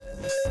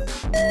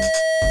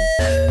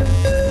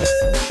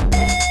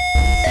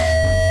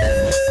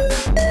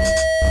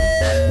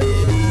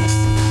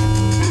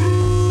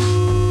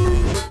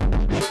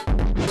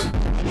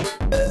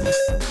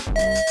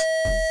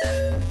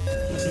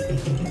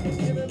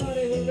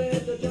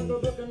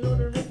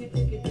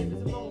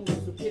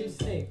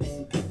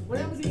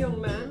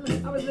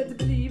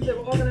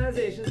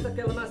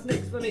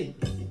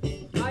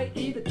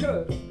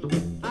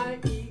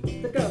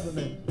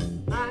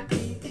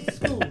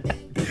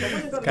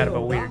It's kind of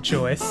a weird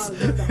choice. I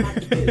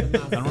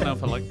don't know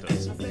if I like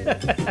this.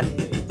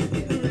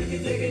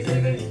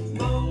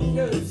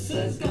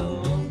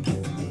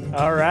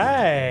 All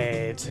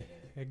right.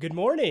 Good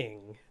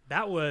morning.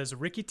 That was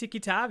Ricky Tikki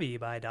Tavi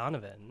by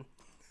Donovan.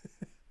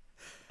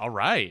 All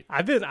right.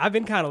 I've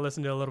been kind of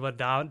listening to a little bit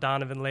of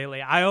Donovan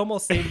lately. I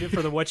almost saved it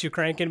for the What You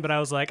Crankin', but I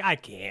was like, I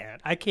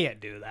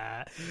can't do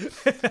that.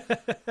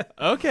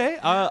 Okay,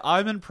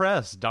 I'm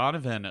impressed.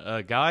 Donovan,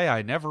 a guy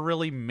I never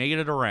really made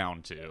it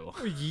around to.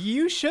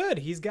 You should.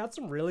 He's got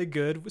some really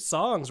good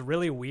songs,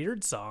 really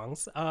weird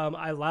songs.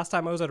 Last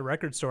time I was at a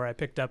record store, I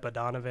picked up a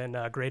Donovan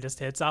Greatest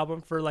Hits album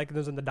for it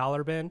was in the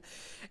dollar bin,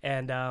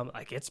 and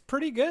it's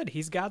pretty good.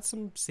 He's got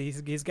some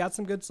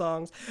good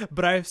songs,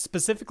 but I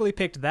specifically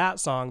picked that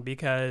song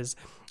because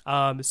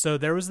so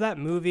there was that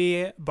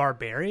movie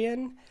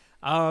Barbarian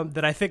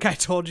that I think I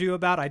told you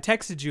about. I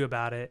texted you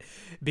about it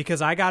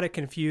because I got it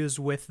confused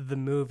with the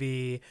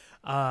movie.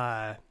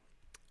 What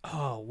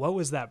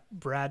was that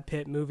Brad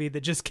Pitt movie that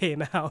just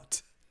came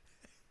out?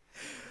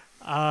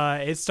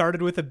 It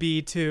started with a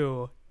B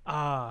too.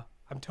 I'm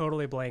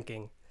totally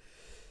blanking.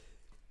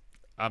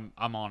 I'm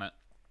on it.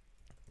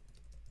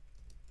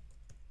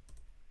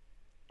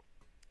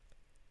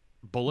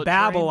 Bullet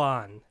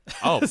Babylon. Train?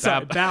 Oh,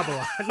 sorry,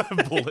 Babylon.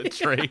 Bullet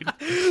Train.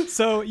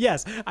 So,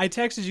 yes, I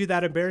texted you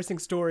that embarrassing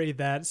story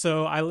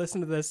so I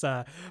listened to this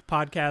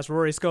podcast,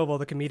 Rory Scovel,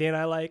 the comedian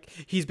I like.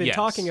 He's been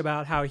talking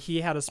about how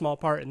he had a small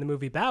part in the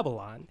movie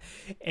Babylon.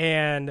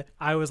 And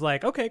I was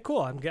like, okay,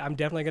 cool. I'm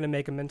definitely going to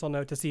make a mental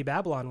note to see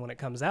Babylon when it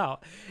comes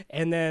out.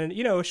 And then,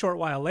 a short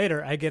while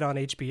later, I get on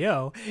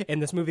HBO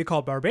and this movie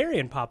called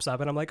Barbarian pops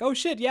up. And I'm like, oh,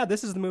 shit, yeah,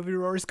 this is the movie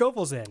Rory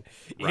Scovel's in.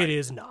 Right. It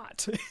is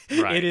not.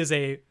 Right. It is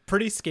a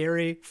pretty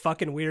scary,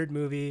 fucking weird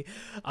movie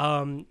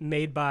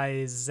made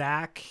by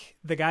Zach,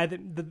 the guy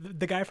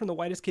the guy from The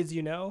Whitest Kids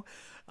You Know.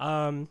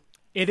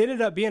 It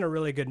ended up being a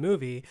really good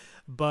movie,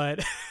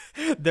 but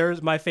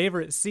my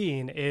favorite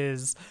scene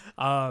is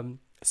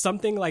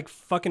something like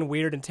fucking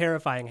weird and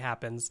terrifying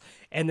happens,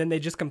 and then they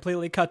just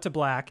completely cut to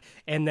black,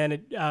 and then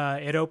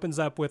it opens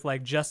up with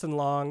like Justin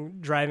Long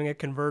driving a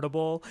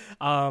convertible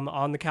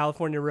on the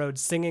California road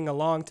singing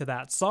along to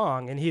that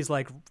song, and he's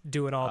like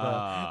doing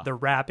all the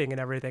rapping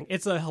and everything.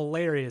 It's a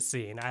hilarious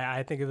scene.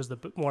 I think it was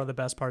one of the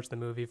best parts of the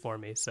movie for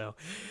me. So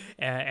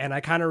and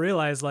I kind of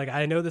realized, like,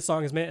 I know the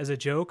song is meant as a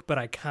joke, but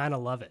I kind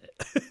of love it.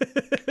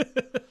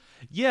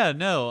 Yeah,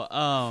 no.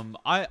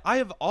 I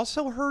have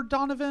also heard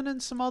Donovan in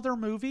some other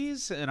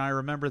movies, and I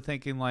remember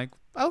thinking like,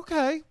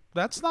 okay,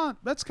 that's kind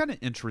of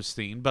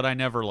interesting, but I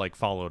never like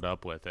followed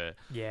up with it.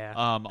 Yeah.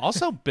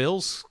 Also,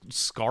 Bill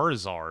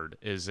Skarsgård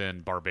is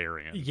in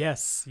Barbarian.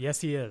 Yes,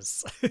 he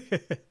is.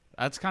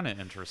 That's kind of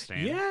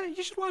interesting. Yeah,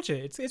 you should watch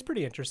it. It's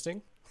pretty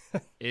interesting.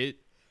 It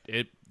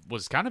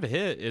was kind of a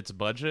hit. Its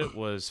budget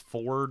was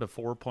 $4 to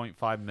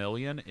 $4.5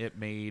 million. It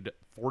made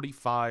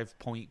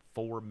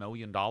 $45.4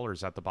 million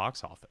at the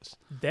box office.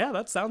 Yeah,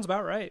 that sounds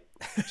about right.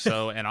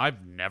 And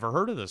I've never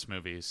heard of this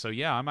movie. So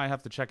yeah, I might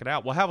have to check it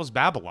out. Well, how was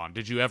Babylon?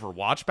 Did you ever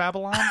watch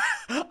Babylon?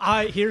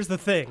 Here's the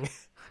thing.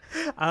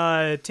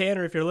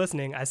 Tanner, if you're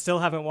listening, I still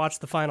haven't watched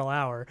the final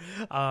hour.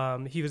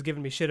 He was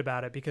giving me shit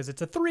about it because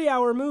it's a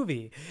 3-hour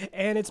movie,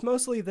 and it's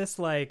mostly this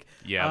like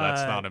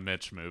that's not a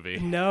Mitch movie.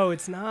 No,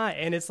 it's not.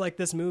 And it's like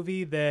this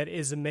movie that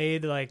is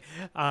made like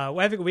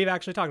I think we've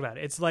actually talked about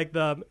it. It's like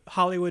the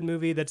Hollywood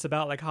movie that's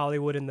about like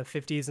Hollywood in the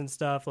 50s and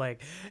stuff,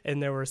 like,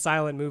 and there were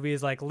silent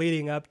movies like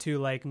leading up to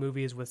like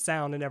movies with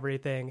sound and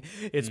everything.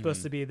 It's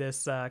supposed to be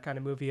this kind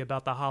of movie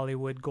about the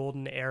Hollywood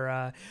golden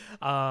era,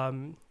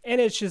 and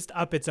it's just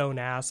up its own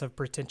ass of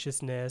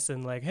pretentiousness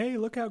and like, hey,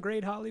 look how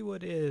great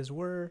Hollywood is.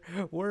 We're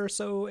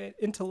so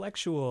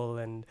intellectual.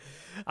 And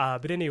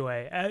but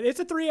anyway, it's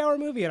a 3-hour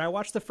movie, and I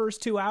watched the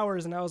first 2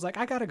 hours and I was like,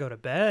 I gotta go to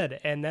bed,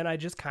 and then I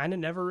just kind of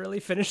never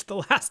really finished the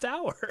last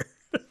hour.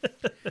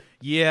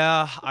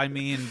 Yeah, I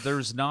mean,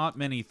 there's not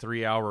many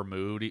 3-hour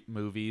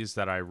movies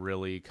that I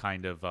really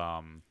kind of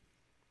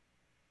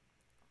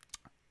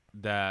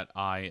that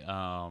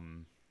I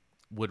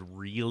would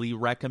really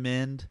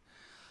recommend.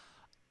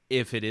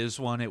 If it is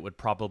one, it would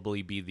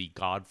probably be the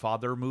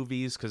Godfather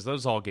movies, because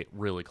those all get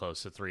really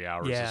close to 3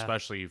 hours,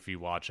 especially if you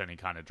watch any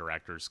kind of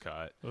director's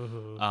cut.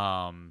 Mm-hmm.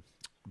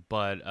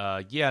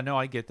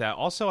 I get that.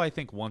 Also, I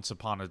think Once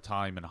Upon a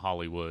Time in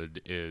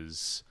Hollywood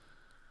is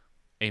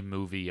a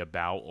movie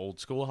about old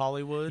school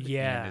Hollywood,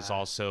 and is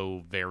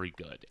also very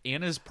good.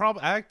 And is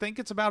I think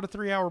it's about a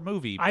 3-hour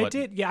movie. I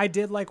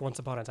did like Once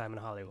Upon a Time in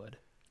Hollywood.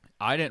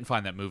 I didn't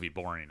find that movie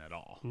boring at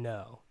all.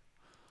 No.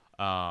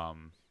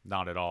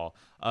 not at all.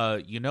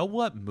 You know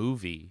what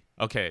movie?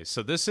 Okay,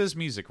 so this is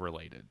music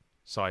related.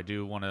 So I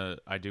do want to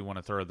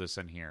throw this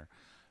in here.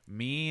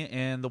 Me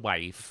and the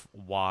wife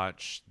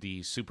watched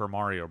the Super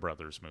Mario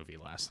Brothers movie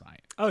last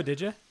night. Oh,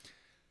 did you?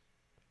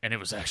 And it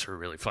was actually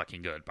really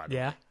fucking good, by the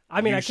way. Yeah.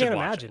 I mean, I can't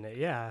imagine it.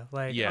 Yeah.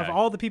 Like, of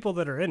all the people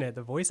that are in it,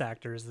 the voice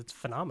actors, it's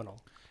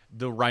phenomenal.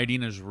 The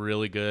writing is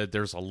really good.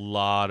 There's a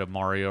lot of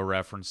Mario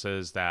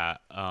references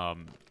that I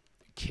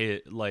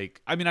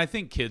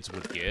think kids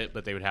would get,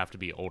 but they would have to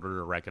be older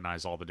to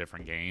recognize all the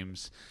different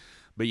games.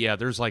 But yeah,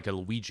 there's like a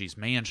Luigi's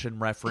Mansion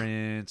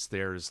reference.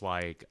 There's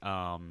like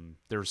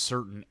there's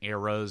certain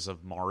eras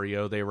of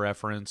Mario they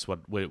reference,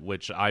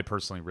 which I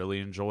personally really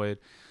enjoyed.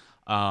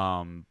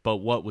 But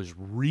what was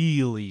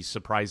really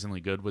surprisingly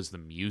good was the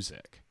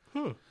music.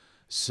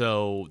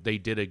 So they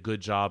did a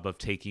good job of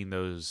taking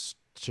those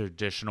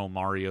traditional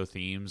Mario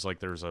themes. Like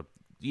there's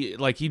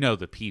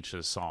the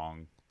Peaches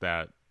song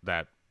that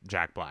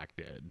Jack Black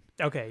did.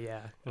 Okay,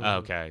 yeah.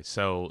 Okay,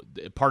 so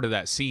part of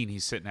that scene,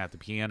 he's sitting at the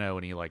piano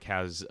and he like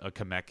has a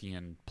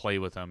Kamekian play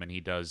with him, and he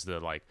does the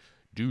like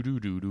do do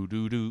do do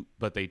do do,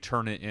 but they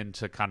turn it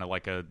into kind of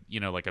like a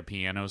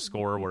piano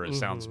score where it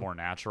sounds more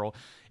natural.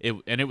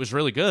 It was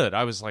really good.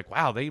 I was like,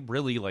 wow, they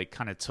really like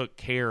kind of took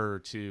care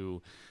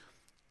to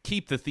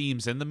keep the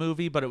themes in the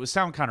movie, but it would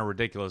sound kind of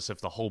ridiculous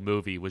if the whole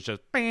movie was just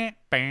bam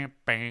bam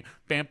bam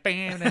bam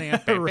bam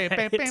bam bam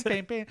bam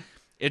bam bam.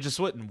 It just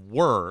wouldn't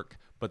work.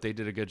 But they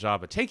did a good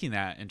job of taking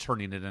that and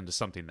turning it into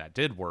something that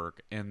did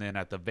work. And then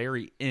at the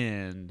very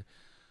end,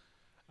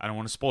 I don't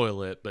want to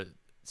spoil it, but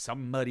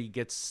somebody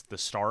gets the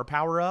star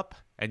power up,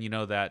 and you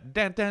know that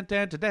they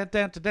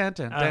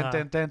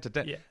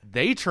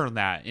turn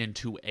that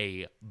into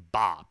a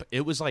bop.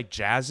 It was like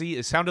jazzy.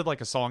 It sounded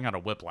like a song out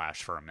of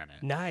Whiplash for a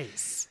minute.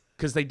 Nice.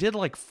 Because they did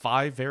like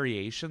 5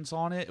 variations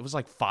on it. It was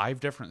like 5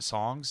 different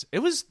songs. It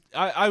was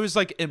I was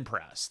like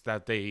impressed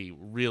that they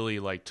really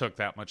like took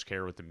that much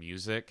care with the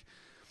music.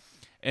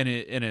 And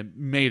it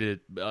made it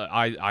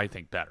I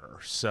think better.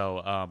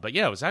 So but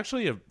yeah, it was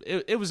actually a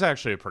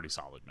pretty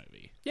solid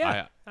movie.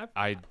 Yeah,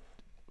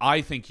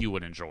 I think you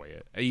would enjoy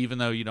it, even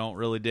though you don't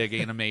really dig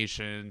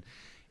animation.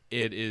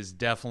 It is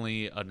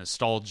definitely a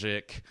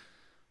nostalgic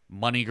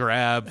money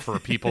grab for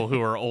people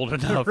who are old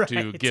enough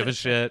to give a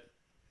shit.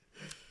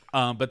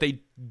 But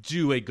they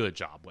do a good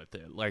job with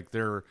it. Like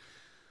there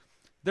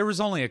was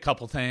only a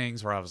couple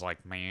things where I was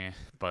like, man,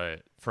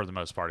 but for the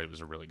most part, it was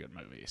a really good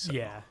movie. So.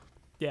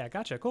 Yeah,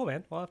 gotcha. Cool,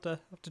 man. We'll have to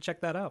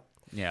check that out.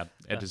 Yeah,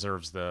 it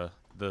deserves the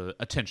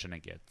attention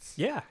it gets.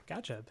 Yeah,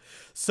 gotcha.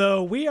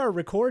 So we are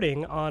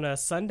recording on a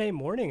Sunday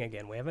morning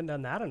again. We haven't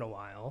done that in a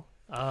while.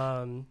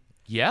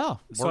 Yeah.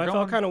 So I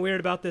felt kind of weird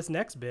about this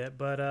next bit,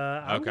 but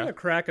I'm gonna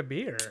crack a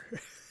beer.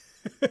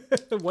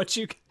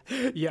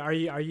 Yeah, are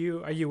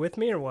you with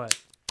me or what?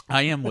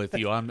 I am with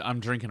you. I'm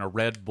drinking a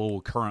Red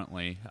Bull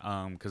currently,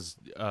 because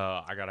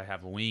I gotta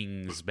have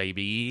wings,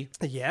 baby.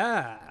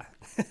 Yeah.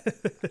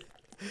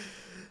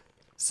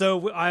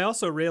 So I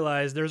also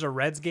realized there's a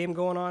Reds game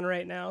going on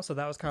right now, so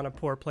that was kind of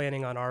poor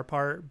planning on our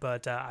part.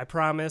 But I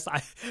promise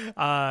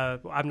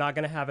I'm not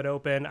going to have it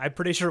open. I'm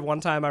pretty sure one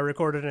time I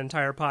recorded an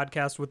entire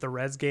podcast with the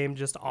Reds game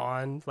just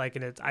on, like,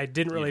 and I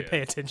didn't really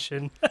pay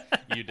attention.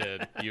 You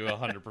did. You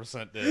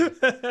 100%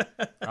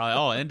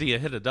 did. India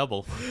hit a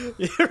double.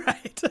 You're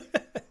right.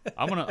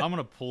 I'm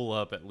gonna pull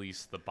up at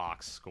least the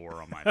box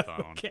score on my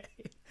phone. Okay.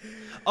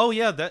 Oh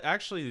yeah, that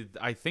actually,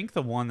 I think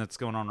the one that's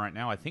going on right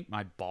now, I think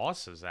my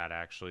boss is at.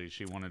 Actually,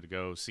 she wanted to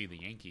go see the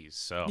Yankees.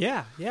 So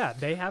yeah,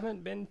 they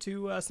haven't been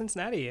to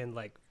Cincinnati in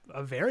like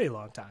a very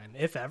long time,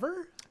 if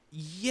ever.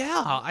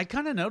 Yeah, I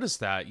kind of noticed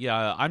that.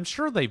 Yeah, I'm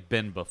sure they've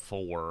been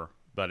before,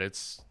 but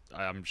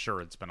I'm sure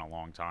it's been a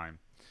long time.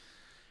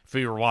 If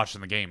we were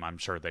watching the game, I'm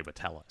sure they would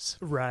tell us.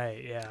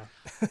 Right, yeah.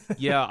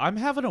 Yeah, I'm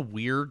having a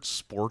weird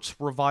sports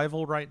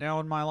revival right now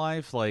in my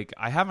life. Like,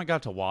 I haven't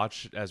got to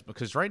watch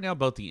because right now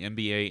both the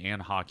NBA and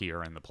hockey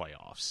are in the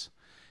playoffs.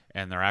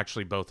 And they're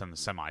actually both in the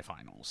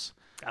semifinals.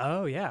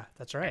 Oh, yeah,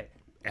 that's right.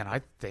 And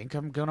I think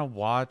I'm going to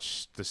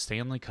watch the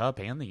Stanley Cup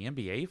and the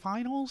NBA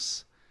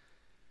finals.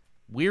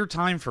 Weird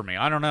time for me.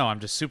 I don't know. I'm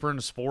just super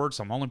into sports.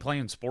 I'm only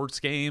playing sports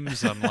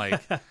games. I'm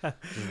like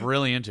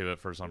really into it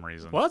for some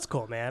reason. Well, that's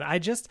cool, man. I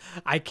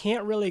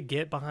can't really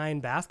get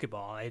behind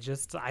basketball.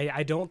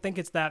 I don't think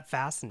it's that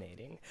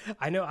fascinating.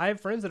 I know I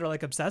have friends that are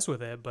like obsessed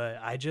with it, but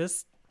I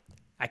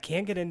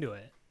can't get into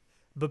it.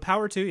 But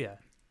power to you.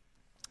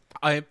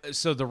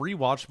 So the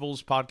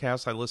Rewatchables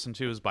podcast I listen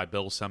to is by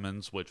Bill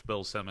Simmons, which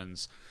Bill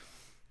Simmons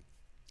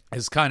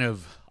is kind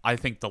of, I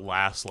think, the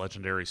last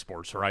legendary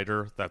sports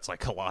writer that's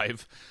like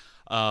alive.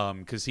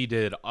 Because he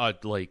did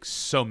like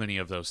so many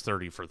of those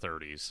 30 for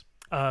 30s.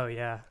 Oh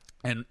yeah,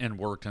 and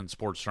worked in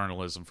sports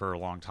journalism for a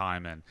long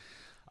time. And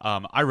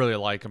I really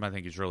like him. I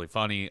think he's really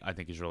funny. I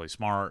think he's really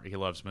smart. He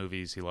loves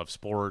movies. He loves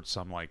sports.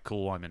 I'm like,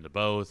 cool. I'm into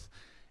both.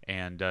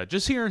 And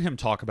just hearing him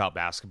talk about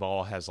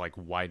basketball has like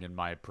widened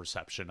my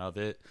perception of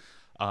it.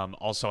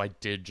 Also, I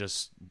did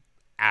just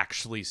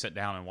actually sit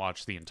down and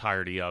watch the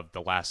entirety of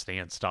the Last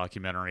Dance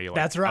documentary. Like,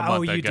 that's right. A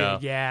month you ago.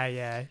 did.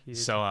 Yeah. You did.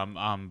 So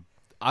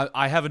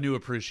I have a new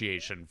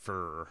appreciation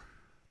for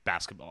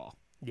basketball.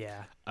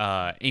 Yeah.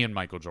 And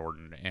Michael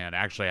Jordan. And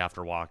actually,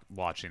 after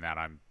watching that,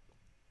 I'm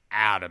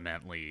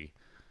adamantly,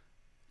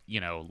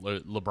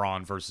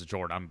 LeBron versus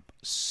Jordan. I'm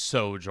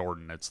so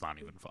Jordan, it's not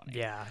even funny.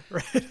 Yeah.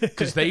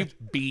 Because they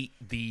beat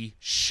the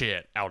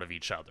shit out of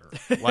each other.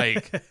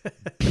 Like,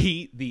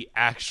 beat the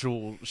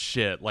actual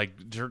shit. Like,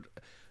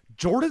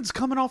 Jordan's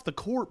coming off the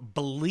court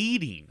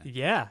bleeding.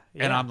 Yeah.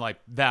 And I'm like,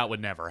 that would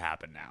never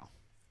happen now.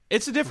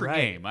 It's a different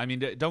game. I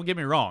mean, don't get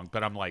me wrong,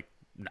 but I'm like,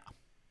 no.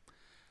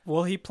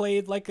 Well, he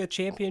played like a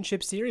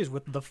championship series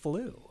with the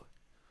flu.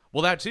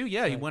 Well, that too,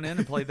 yeah. He went in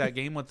and played that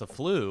game with the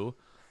flu.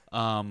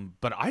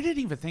 But I didn't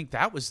even think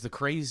that was the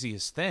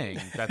craziest thing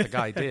that the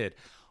guy did.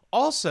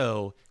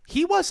 Also,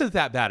 he wasn't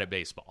that bad at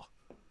baseball.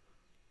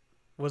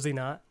 Was he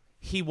not?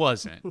 He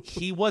wasn't.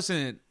 He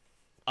wasn't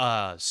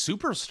a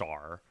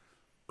superstar.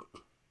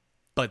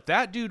 But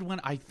that dude,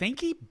 I think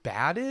he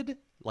batted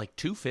like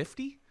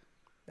 250.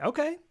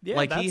 Okay, yeah,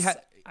 like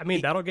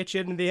that'll get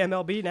you into the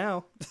MLB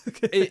now.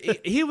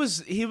 he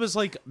was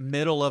like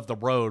middle of the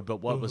road,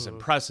 but what was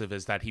impressive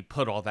is that he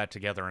put all that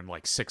together in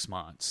like 6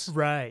 months.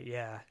 Right,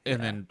 yeah.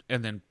 And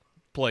then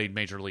played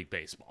Major League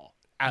Baseball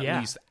at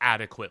least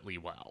adequately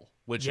well,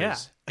 which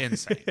is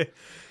insane.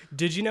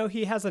 Did you know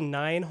he has a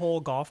 9-hole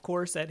golf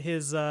course at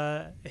his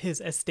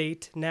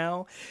estate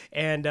now?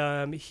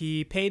 And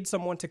he paid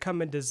someone to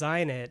come and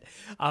design it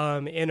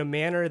in a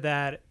manner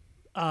that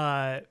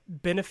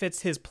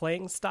benefits his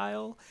playing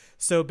style.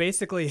 So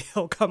basically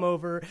he'll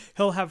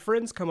have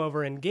friends come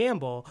over and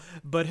gamble,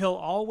 but he'll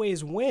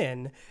always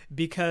win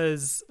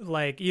because,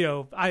 like,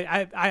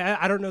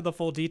 I don't know the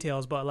full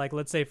details, but like,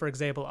 let's say for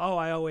example,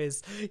 I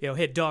always,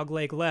 hit dog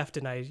leg left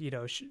and I,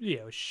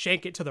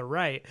 shank it to the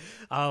right.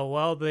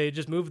 Well, they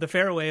just move the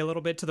fairway a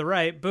little bit to the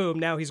right. Boom.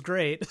 Now he's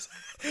great.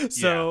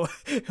 So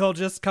he'll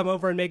just come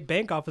over and make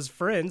bank off his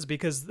friends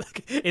because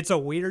it's a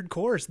weird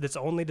course that's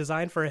only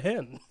designed for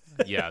him.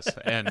 Yes.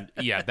 And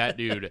yeah, that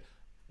dude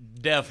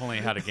definitely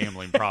had a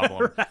gambling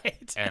problem.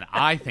 Right. And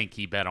I think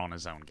he bet on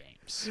his own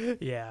games.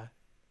 Yeah.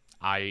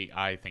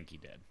 I think he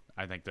did.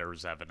 I think there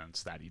was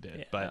evidence that he did.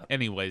 Yeah. But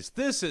anyways,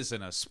 this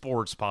isn't a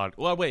sports pod.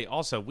 Well, wait,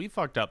 also, we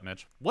fucked up,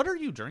 Mitch. What are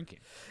you drinking?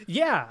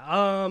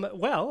 Yeah.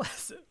 Well,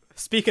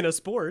 speaking of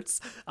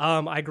sports,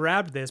 I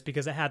grabbed this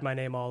because it had my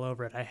name all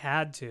over it. I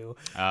had to.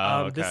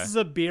 Okay. This is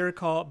a beer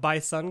by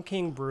Sun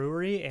King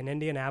Brewery in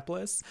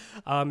Indianapolis.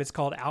 It's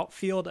called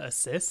Outfield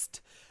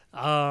Assist.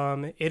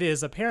 It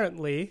is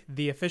apparently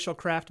the official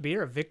craft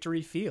beer of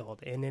Victory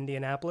Field in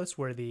Indianapolis,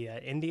 where the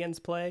Indians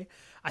play.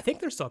 I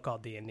think they're still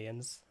called the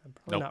Indians.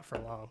 Probably not for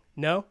long.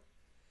 No?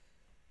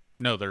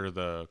 No, they're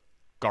the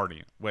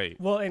Guardian.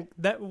 Wait. Well,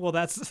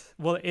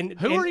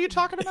 who are you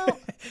talking about?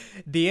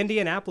 The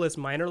Indianapolis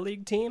minor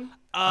league team.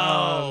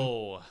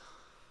 Oh,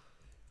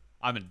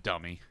 I'm a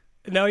dummy.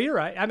 No, you're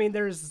right. I mean,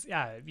 there's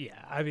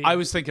I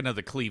was thinking of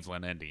the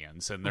Cleveland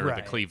Indians, and they're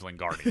the Cleveland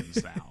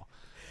Guardians now.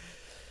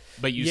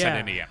 But you said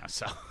Indiana,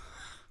 so.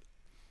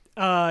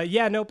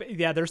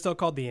 They're still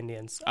called the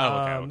Indians. Oh,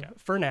 okay.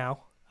 For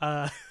now.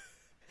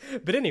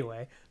 But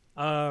anyway,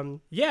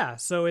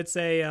 so it's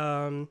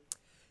a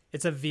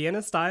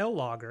Vienna style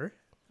lager.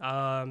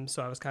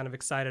 So I was kind of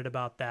excited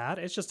about that.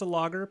 It's just a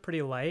lager,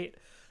 pretty light.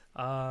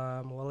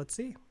 Well, let's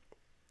see.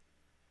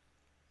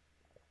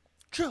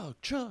 Chug.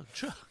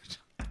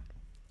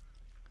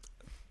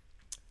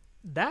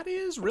 That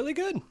is really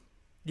good.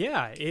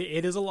 Yeah,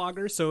 it is a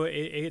lager, so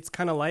it's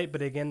kind of light,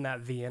 but again, that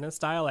Vienna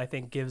style, I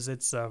think, gives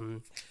it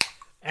some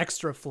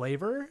extra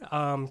flavor,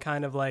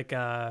 kind of like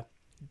a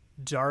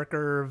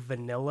darker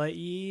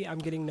vanilla-y. I'm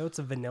getting notes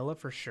of vanilla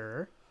for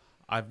sure.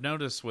 I've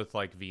noticed with,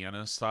 like,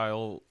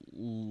 Vienna-style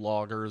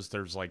lagers,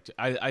 there's, like,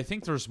 I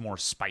think there's more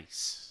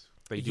spice.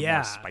 They do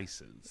more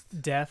spices.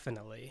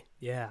 Definitely,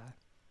 yeah.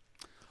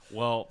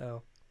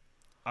 Well,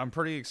 I'm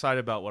pretty excited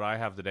about what I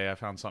have today. I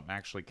found something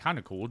actually kind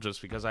of cool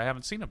just because I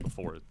haven't seen it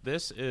before.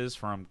 This is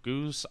from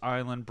Goose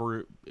Island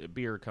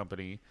Beer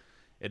Company.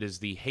 It is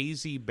the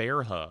Hazy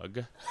Bear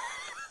Hug.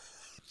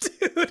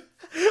 Dude,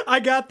 I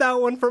got that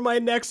one for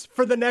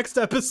the next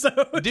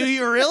episode. Do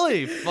you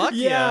really? Fuck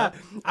yeah.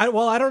 I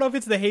don't know if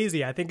it's the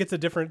hazy. I think it's a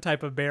different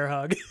type of bear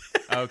hug.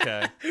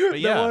 Okay. But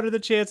yeah. What are the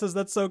chances?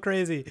 That's so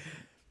crazy.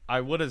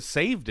 I would have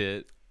saved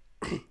it,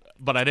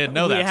 but I didn't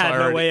know that. We had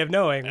no way of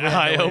knowing.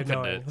 I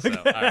opened it. So,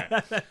 all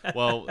right.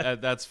 Well,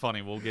 that's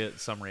funny. We'll get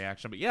some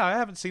reaction. But yeah, I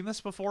haven't seen this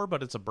before,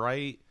 but it's a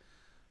bright,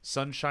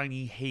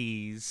 sunshiny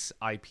haze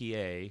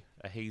IPA,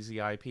 a hazy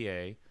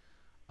IPA.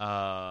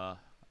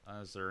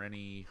 Is there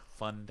any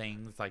fun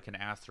things I can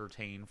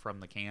ascertain from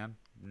the can?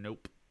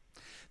 Nope.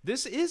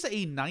 This is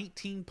a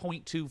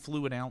 19.2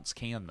 fluid ounce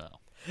can, though.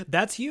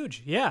 That's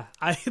huge. Yeah,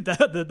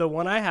 the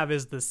one I have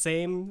is the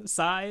same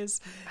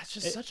size. That's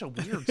just such a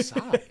weird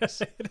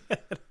size.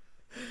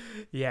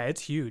 Yeah,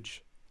 it's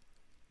huge.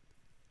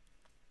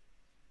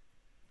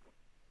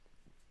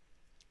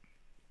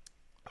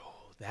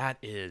 Oh, that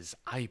is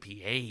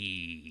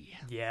IPA.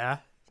 Yeah.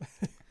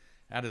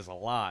 That is a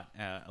lot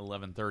at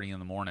 11:30 in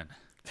the morning.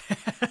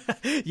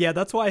 Yeah,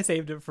 that's why I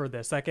saved it for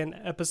the second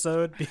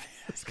episode.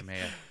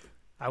 Man.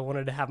 I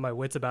wanted to have my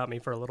wits about me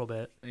for a little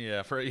bit.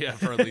 Yeah, for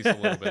at least a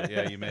little bit.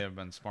 Yeah, you may have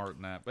been smart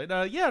in that. But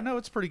no,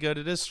 it's pretty good.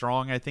 It is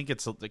strong. I think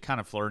it's kind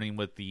of flirting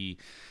with the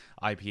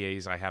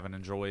IPAs I haven't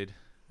enjoyed.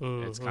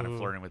 It's kind of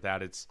flirting with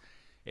that.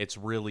 It's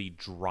really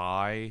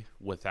dry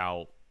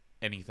without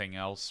anything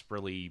else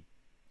really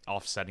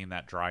offsetting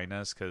that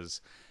dryness, because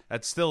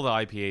that's still the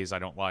IPAs I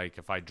don't like.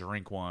 If I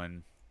drink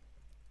one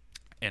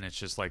and it's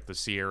just like the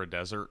Sierra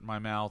Desert in my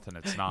mouth, and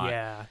it's not...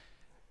 Yeah.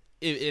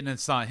 And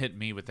it's not hitting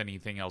me with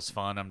anything else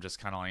fun. I'm just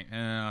kind of like,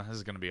 this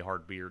is going to be a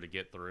hard beer to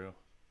get through.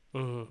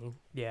 Mm-hmm.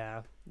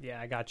 Yeah,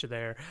 I got you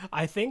there.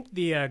 I think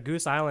the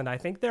Goose Island, I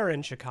think they're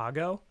in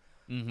Chicago,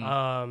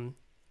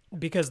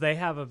 because they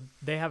have an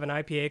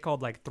IPA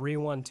called like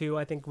 312,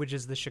 I think, which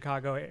is the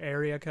Chicago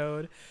area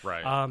code.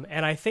 Right.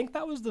 And I think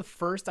that was the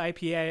first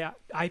IPA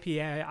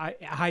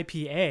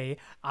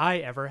I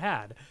ever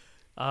had.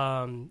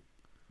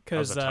 That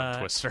was a tongue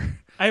twister.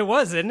 I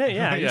was, isn't it?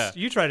 Yeah. Yeah.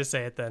 You try to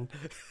say it then.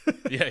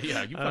 yeah,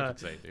 you fucking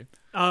say it, dude.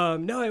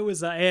 No, it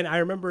was, and I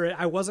remember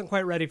I wasn't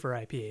quite ready for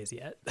IPAs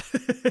yet.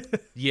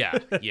 yeah.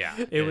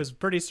 It was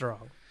pretty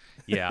strong.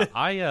 Yeah,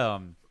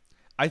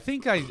 I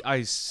think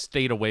I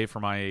stayed away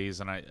from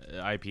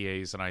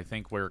IPAs, and I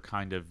think where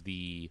kind of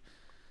the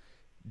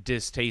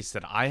distaste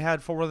that I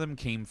had for them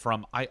came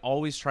from, I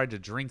always tried to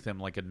drink them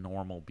like a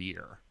normal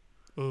beer.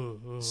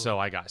 So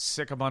I got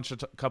sick a bunch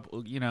of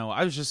couple.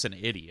 I was just an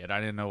idiot. I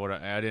didn't know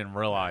I didn't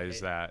realize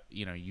that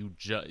you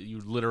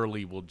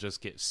literally will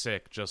just get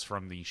sick just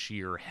from the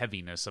sheer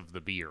heaviness of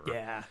the beer.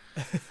 Yeah.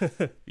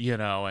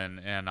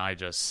 And I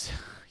just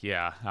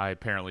I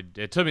apparently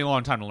it took me a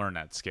long time to learn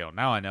that skill.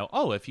 Now I know.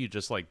 Oh, if you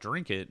just like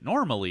drink it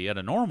normally at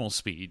a normal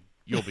speed,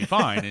 you'll be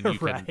fine, and you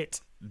can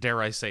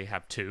dare I say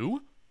have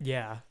two.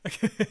 Yeah.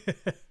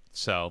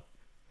 So.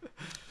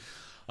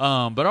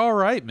 But all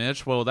right,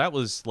 Mitch. Well, that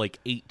was like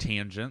 8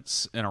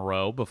 tangents in a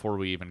row before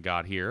we even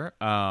got here.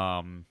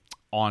 On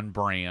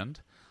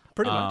brand.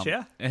 Pretty much,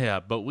 yeah.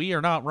 Yeah, but we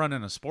are not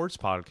running a sports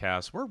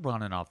podcast. We're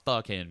running a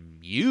fucking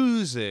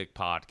music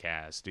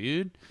podcast,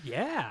 dude.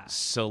 Yeah.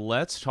 So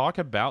let's talk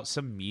about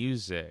some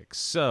music.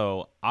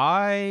 So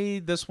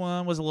this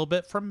one was a little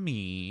bit from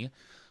me.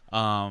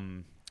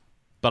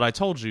 But I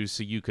told you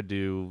so you could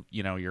do,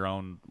 your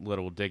own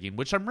little digging,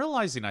 which I'm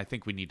realizing I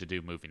think we need to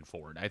do moving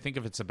forward. I think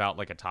if it's about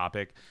like a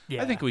topic,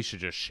 I think we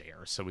should just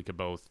share so we could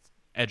both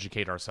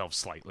educate ourselves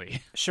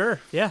slightly. Sure,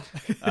 yeah.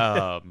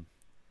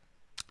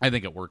 I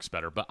think it works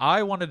better. But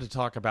I wanted to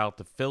talk about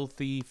the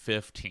Filthy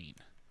 15.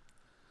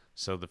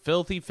 So the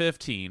Filthy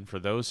 15, for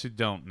those who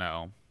don't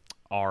know,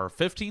 are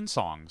 15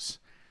 songs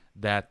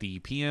that the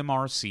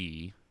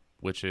PMRC,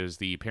 which is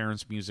the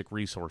Parents Music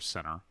Resource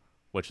Center,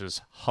 which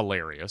is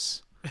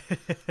hilarious,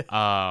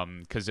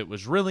 because it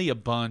was really a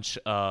bunch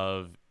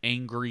of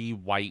angry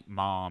white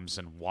moms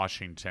in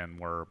Washington,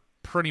 where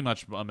pretty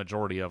much a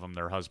majority of them,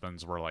 their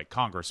husbands were like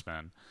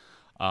congressmen,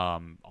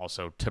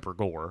 also Tipper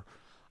Gore,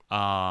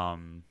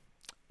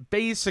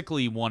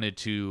 basically wanted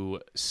to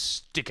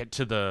stick it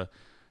to the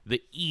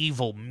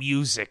evil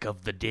music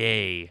of the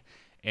day,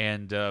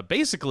 and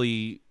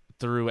basically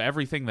through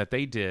everything that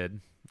they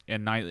did,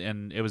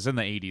 and it was in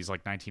the 80s,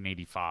 like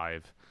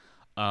 1985,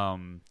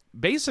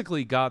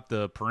 basically got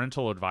the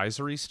parental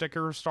advisory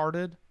sticker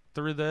started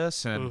through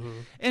this,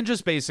 and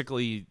just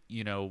basically,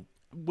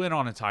 went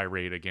on a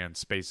tirade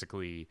against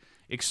basically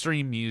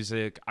extreme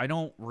music. I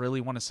don't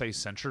really want to say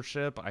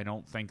censorship. I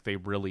don't think they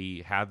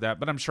really had that,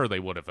 but I'm sure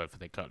they would have if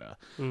they could have.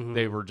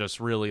 They were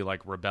just really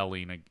like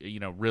rebelling,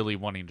 really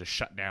wanting to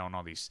shut down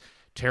all these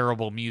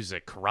terrible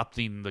music,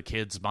 corrupting the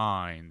kids'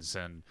 minds,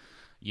 and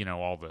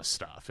all this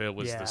stuff. It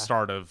was the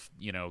start of,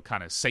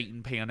 kind of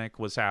Satan panic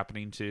was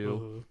happening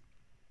too.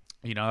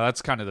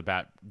 That's kind of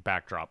the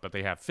backdrop. But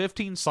they have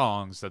 15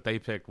 songs that they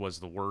picked was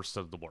the worst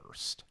of the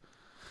worst.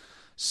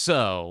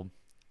 So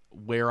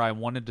where I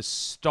wanted to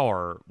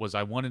start was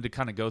I wanted to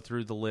kind of go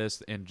through the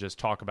list and just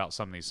talk about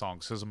some of these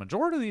songs, because the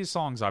majority of these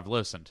songs I've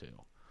listened to.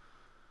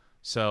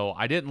 So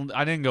I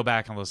didn't go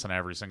back and listen to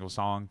every single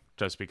song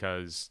just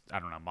because, I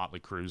don't know, Motley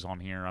Crue's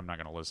on here. I'm not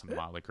going to listen to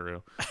Motley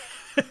Crue.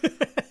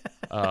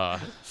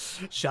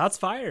 Shots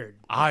fired.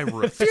 I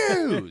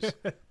refuse.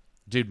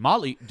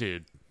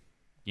 Dude,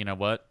 you know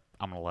what?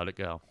 I'm going to let it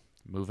go.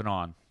 Moving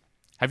on.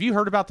 Have you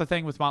heard about the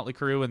thing with Motley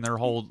Crue and their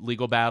whole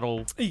legal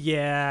battle?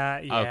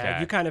 Yeah.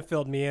 Okay. You kind of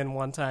filled me in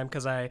one time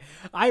because I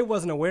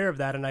wasn't aware of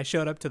that, and I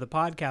showed up to the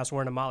podcast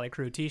wearing a Motley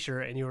Crue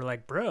t-shirt, and you were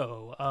like,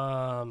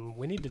 bro,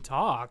 we need to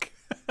talk.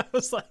 I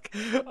was like,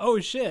 oh,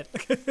 shit.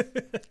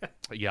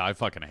 Yeah, I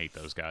fucking hate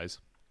those guys.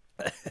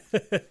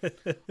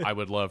 I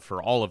would love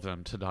for all of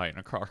them to die in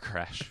a car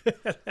crash.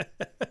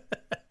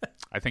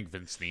 I think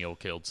Vince Neil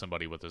killed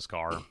somebody with his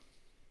car.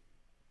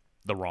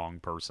 The wrong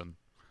person.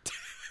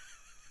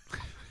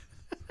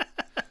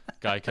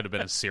 Guy could have been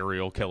a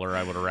serial killer.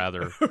 I would have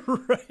rather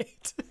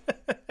right.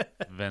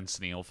 Vince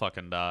Neil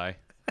fucking die.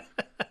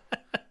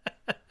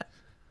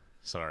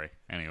 Sorry.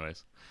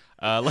 Anyways,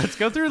 let's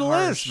go through the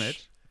list,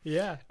 Mitch.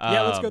 Yeah.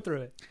 Let's go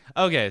through it.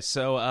 Okay,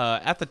 so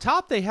at the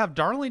top they have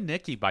Darling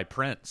Nikki by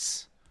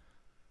Prince.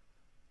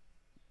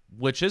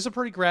 which is a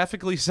pretty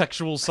graphically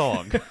sexual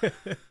song.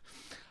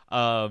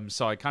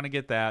 So I kind of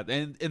get that.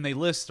 And they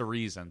list the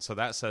reason. So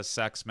that says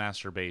sex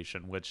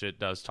masturbation, which it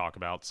does talk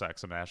about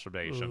sex and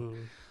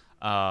masturbation.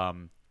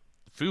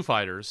 Foo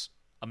Fighters,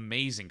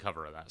 amazing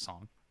cover of that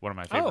song. One of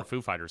my favorite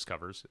Foo Fighters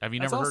covers. Have you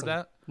never heard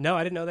that? No,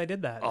 I didn't know they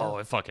did that. Oh,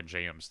 it fucking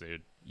jams,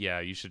 dude. Yeah,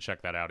 you should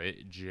check that out.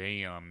 It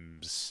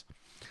jams.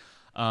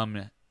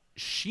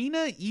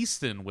 Sheena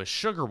Easton with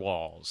Sugar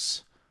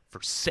Walls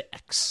for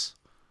sex.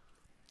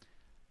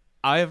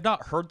 I have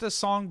not heard this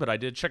song, but I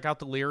did check out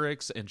the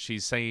lyrics, and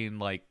she's saying,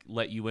 like,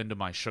 let you into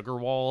my sugar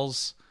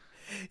walls.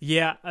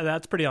 Yeah,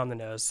 that's pretty on the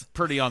nose.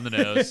 Pretty on the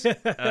nose.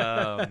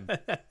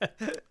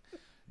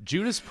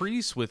 Judas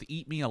Priest with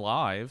Eat Me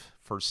Alive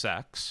for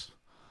sex.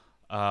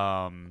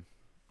 A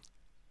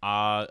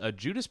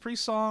Judas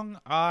Priest song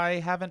I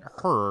haven't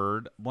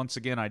heard. Once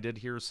again, I did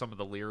hear some of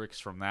the lyrics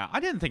from that. I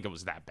didn't think it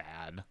was that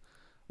bad.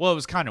 Well, it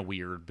was kind of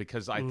weird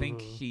because I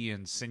think he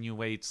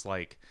insinuates,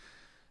 like,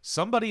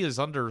 somebody is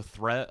under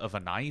threat of a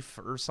knife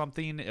or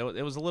something. It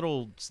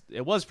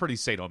was pretty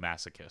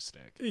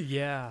sadomasochistic.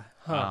 Yeah.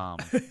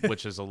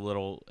 Which is a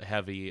little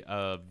heavy.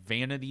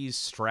 Vanity's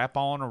Strap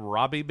On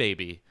Robbie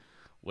Baby,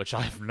 which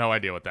I have no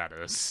idea what that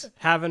is.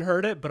 Haven't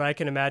heard it, but I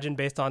can imagine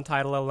based on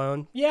title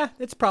alone, yeah,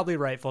 it's probably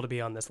rightful to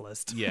be on this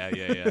list.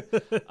 Yeah.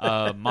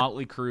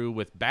 Motley Crue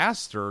with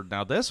Bastard.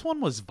 Now, this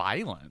one was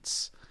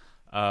violence,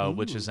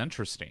 which is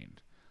interesting.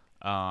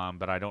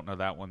 But I don't know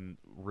that one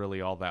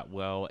really all that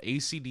well.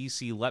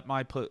 AC/DC,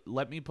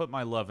 let me put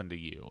my love into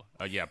you.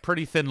 Yeah,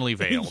 pretty thinly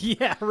veiled.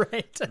 Yeah,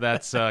 right.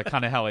 That's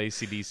kind of how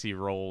AC/DC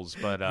rolls.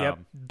 But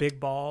big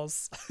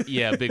balls.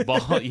 Yeah, big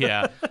ball.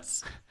 Yeah.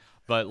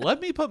 But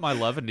Let Me Put My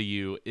Love Into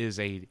You is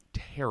a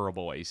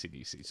terrible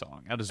AC/DC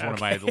song. That is one of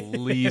my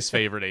least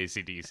favorite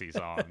AC/DC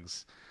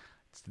songs.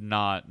 It's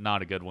not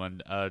a good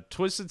one.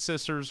 Twisted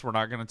Sisters, We're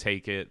Not Gonna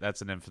Take It.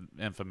 That's an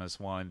infamous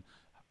one.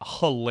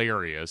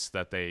 Hilarious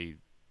that they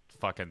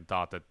fucking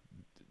thought that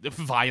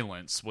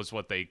violence was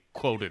what they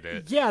quoted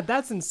it. Yeah,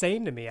 that's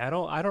insane to me. I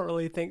don't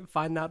really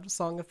find that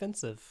song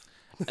offensive.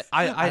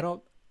 I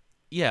don't.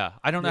 Yeah,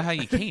 I don't know how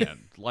you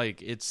can.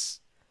 Like,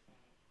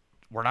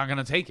 we're not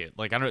gonna take it.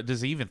 Like,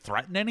 does it even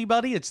threaten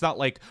anybody? It's not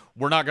like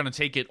we're not gonna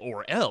take it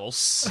or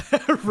else.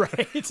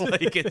 Right.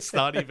 Like, it's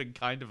not even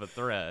kind of a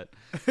threat.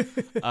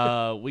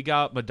 We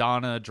got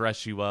Madonna,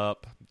 Dress You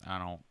Up. I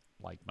don't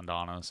like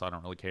Madonna, so I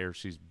don't really care.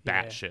 She's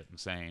batshit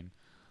insane.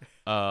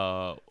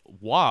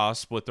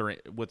 Wasp with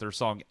their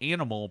song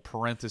Animal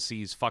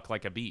 (parentheses fuck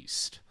like a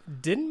beast).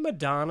 Didn't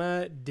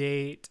Madonna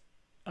date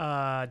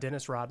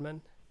Dennis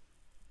Rodman?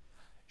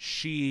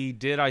 She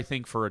did, I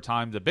think, for a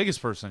time. The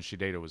biggest person she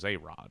dated was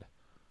A-Rod.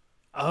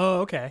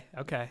 Oh, okay.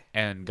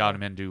 And got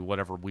him into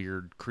whatever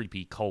weird,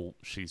 creepy cult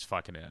she's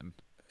fucking in.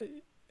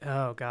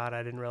 Oh, God,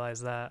 I didn't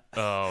realize that.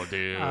 Oh,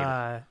 dude.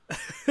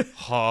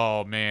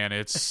 Oh, man,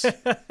 it's...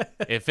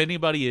 If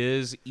anybody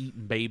is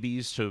eating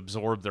babies to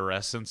absorb their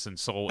essence and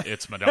soul,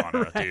 it's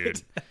Madonna,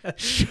 dude.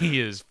 She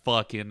is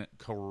fucking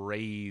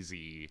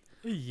crazy.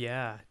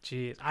 Yeah,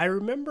 geez. I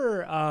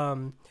remember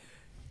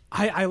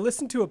I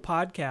listened to a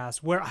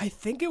podcast where I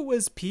think it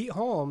was Pete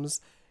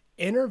Holmes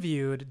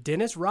interviewed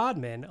Dennis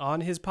Rodman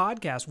on his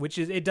podcast, which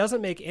is, it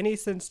doesn't make any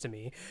sense to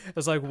me. It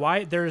was like,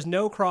 why there is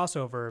no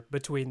crossover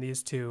between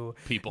these two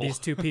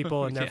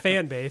people and their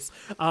fan base.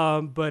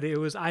 But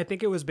I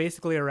think it was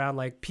basically around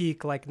like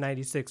peak, like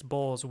 96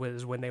 Bulls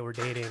was when they were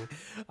dating.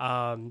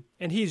 And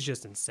he's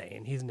just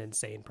insane. He's an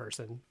insane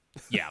person.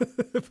 Yeah.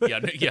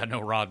 No,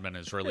 Rodman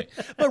is really,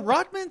 but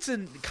Rodman's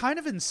kind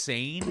of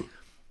insane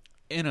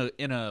in a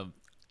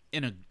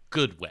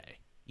good way.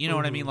 You know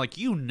what I mean? Like,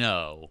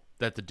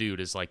 that the dude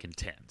is like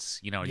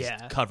intense. He's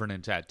covered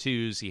in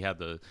tattoos. He had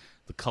the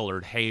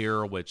colored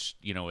hair, which,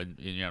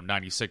 in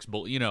 96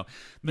 Bull, the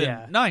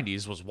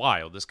 90s was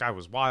wild. This guy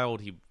was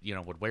wild. He,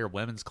 would wear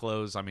women's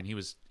clothes. I mean, he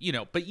was,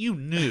 but you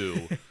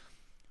knew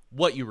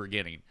what you were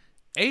getting.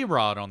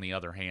 A-Rod, on the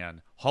other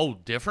hand, whole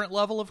different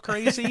level of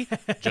crazy,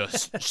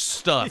 just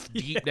stuff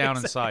deep down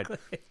inside.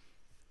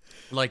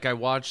 Like, I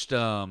watched,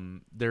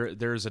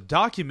 there's a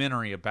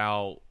documentary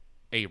about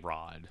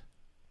A-Rod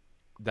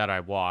that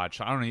I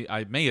watched.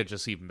 I may have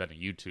just even been a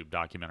YouTube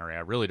documentary. I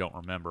really don't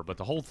remember. But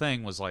the whole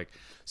thing was like,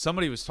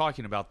 somebody was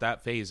talking about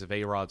that phase of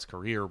A-Rod's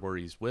career where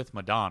he's with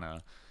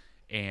Madonna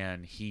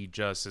and he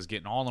just is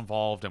getting all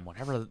involved in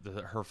whatever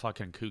her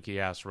fucking kooky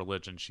ass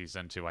religion she's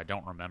into. I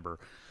don't remember.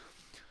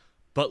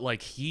 But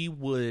like, he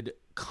would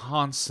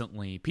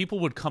constantly, people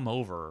would come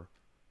over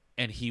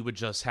and he would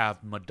just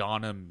have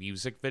Madonna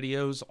music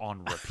videos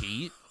on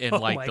repeat in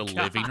like the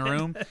living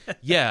room.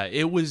 Yeah,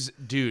 it was,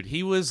 dude,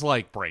 he was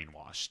like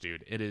brainwashed,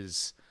 dude.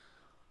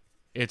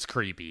 It's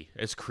creepy.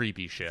 It's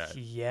creepy shit.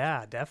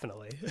 Yeah,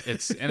 definitely.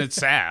 It's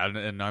sad.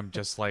 And I'm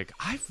just like,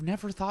 I've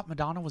never thought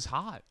Madonna was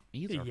hot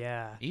either.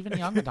 Yeah. Even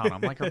young Madonna.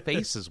 I'm like, her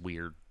face is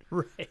weird.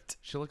 Right.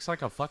 She looks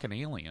like a fucking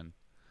alien.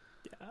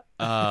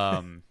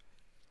 Yeah.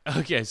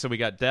 Okay, so we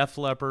got Def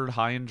Leppard,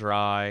 High and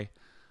Dry,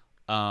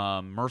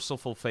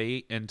 Merciful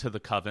Fate, Into the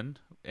Coven,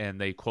 and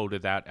they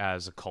quoted that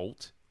as a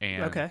cult.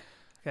 And okay.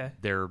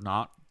 they're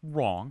not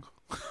wrong.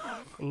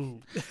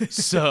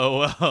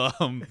 So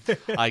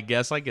I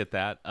guess I get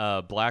that.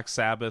 Black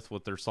Sabbath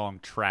with their song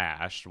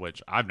Trashed,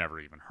 which I've never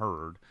even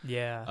heard.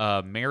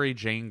 Yeah. Mary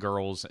Jane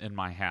Girls in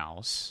My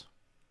House.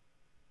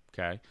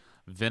 Okay.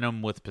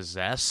 Venom with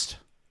Possessed.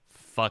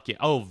 Fuck yeah.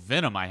 Oh,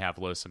 Venom I have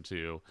listened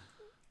to.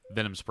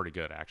 Venom's pretty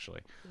good,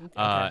 actually.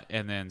 Okay.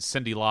 And then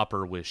Cyndi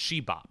Lauper with She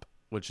Bop,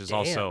 which is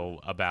also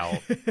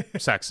about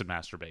sex and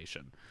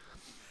masturbation.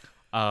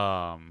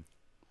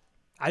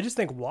 I just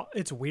think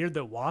it's weird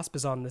that Wasp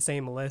is on the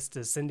same list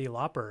as Cyndi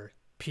Lauper,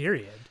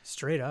 period.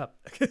 Straight up.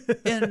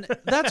 And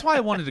that's why I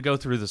wanted to go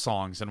through the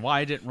songs and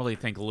why I didn't really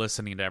think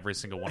listening to every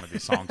single one of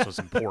these songs was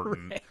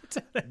important.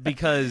 Right.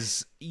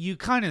 Because you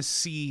kind of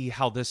see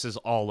how this is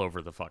all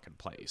over the fucking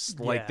place.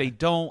 Like,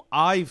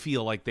 I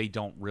feel like they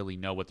don't really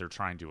know what they're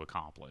trying to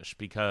accomplish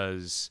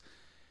because...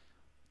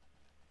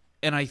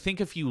 And I think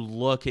if you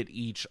look at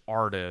each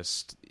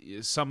artist,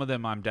 some of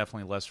them I'm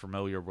definitely less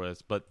familiar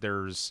with, but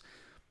there's...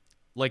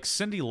 Like,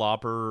 Cyndi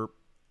Lauper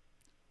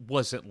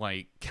wasn't,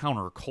 like,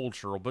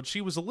 countercultural, but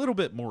she was a little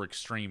bit more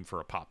extreme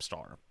for a pop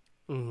star.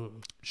 Mm-hmm.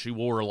 She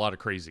wore a lot of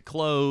crazy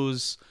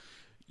clothes.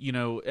 You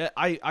know,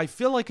 I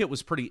feel like it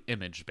was pretty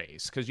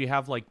image-based, because you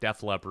have, like,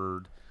 Def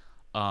Leppard,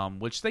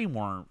 which they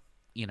weren't,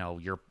 you know,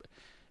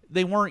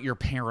 they weren't your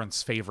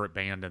parents' favorite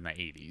band in the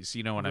 80s.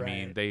 You know what I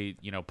mean? They,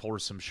 you know, Pour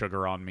Some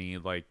Sugar on Me,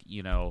 like,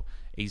 you know,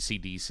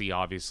 AC/DC,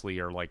 obviously,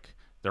 are, like...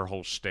 Their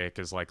whole shtick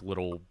is like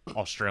little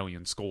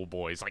Australian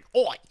schoolboys, like,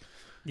 oi!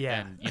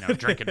 Yeah. And, you know,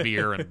 drinking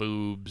beer and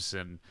boobs.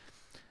 And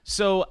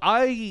so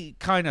I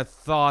kind of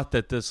thought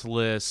that this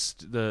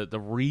list, the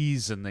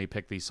reason they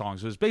picked these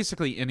songs was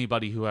basically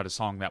anybody who had a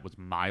song that was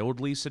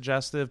mildly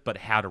suggestive, but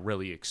had a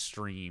really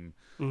extreme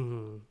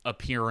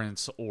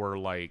appearance or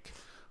like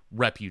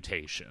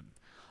reputation.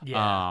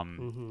 Yeah.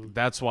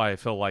 That's why I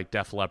feel like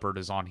Def Leppard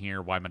is on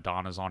here, why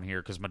Madonna's on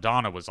here, because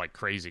Madonna was like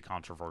crazy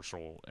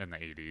controversial in the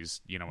 80s.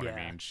 You know what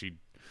I mean? She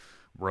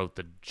wrote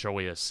the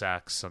Joy of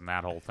Sex and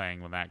that whole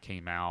thing when that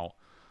came out.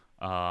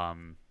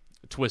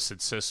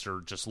 Twisted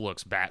Sister just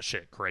looks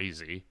batshit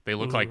crazy. They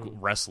look like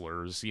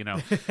wrestlers, you know?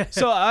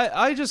 So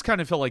I just kind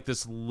of feel like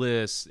this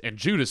list, and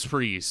Judas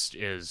Priest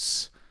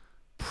is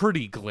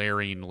pretty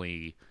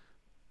glaringly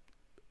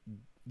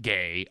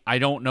gay. I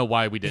don't know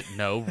why we didn't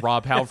know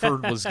Rob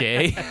Halford was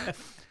gay.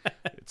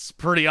 It's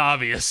pretty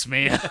obvious,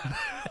 man.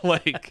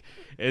 Like,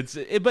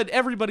 but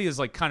everybody is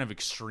like kind of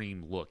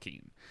extreme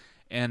looking.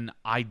 And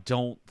I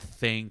don't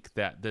think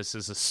that this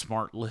is a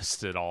smart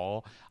list at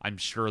all. I'm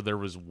sure there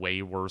was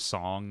way worse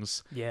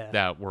songs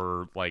that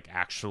were like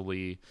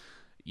actually,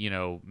 you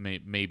know,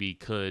 maybe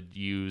could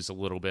use a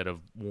little bit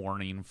of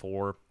warning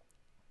for.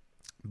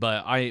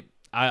 But I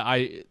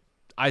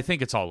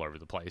think it's all over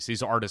the place.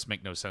 These artists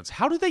make no sense.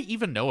 How do they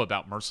even know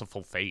about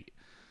Merciful Fate?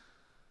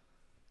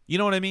 You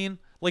know what I mean?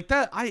 Like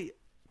that,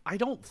 I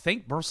don't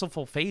think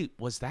Merciful Fate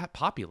was that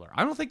popular.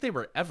 I don't think they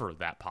were ever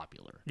that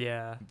popular.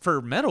 Yeah.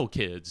 For metal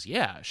kids,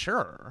 yeah,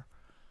 sure.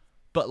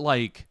 But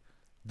like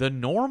the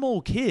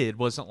normal kid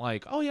wasn't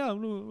like, oh yeah,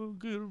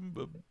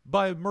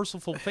 buy a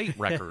Merciful Fate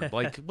record.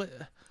 Like,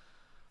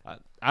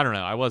 I don't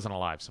know. I wasn't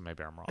alive, so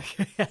maybe I'm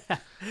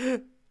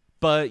wrong.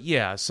 But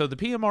yeah, so the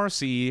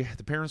PMRC,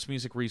 the Parents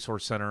Music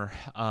Resource Center,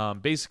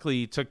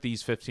 basically took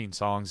these 15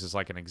 songs as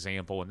like an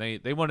example,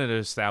 and they wanted to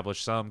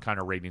establish some kind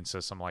of rating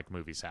system like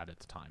movies had at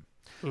the time.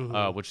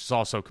 Which is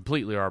also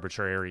completely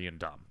arbitrary and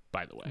dumb,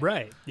 by the way.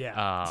 Right,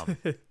 yeah.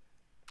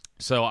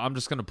 So I'm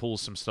just going to pull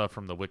some stuff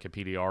from the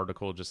Wikipedia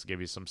article just to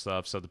give you some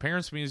stuff. So the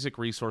Parents Music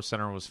Resource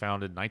Center was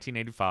founded in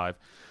 1985.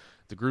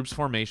 The group's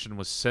formation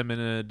was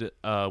cemented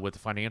with the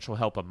financial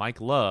help of Mike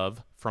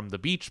Love from the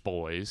Beach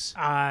Boys.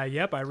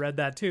 Yep, I read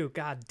that too.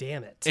 God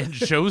damn it. And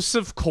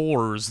Joseph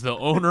Coors, the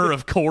owner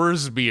of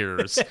Coors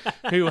Beers,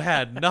 who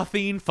had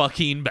nothing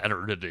fucking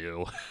better to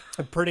do.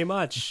 Pretty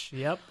much,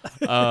 yep.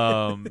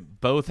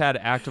 Both had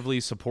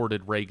actively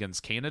supported Reagan's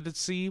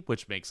candidacy,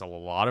 which makes a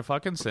lot of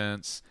fucking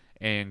sense.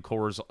 And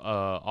Coors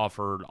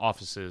offered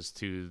offices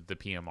to the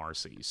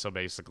PMRC. So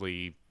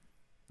basically,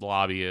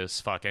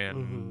 lobbyists,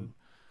 fucking...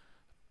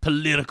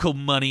 political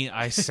money.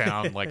 I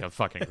sound like a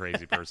fucking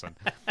crazy person.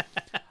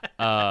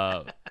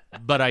 But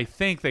I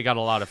think they got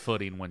a lot of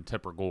footing when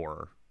Tipper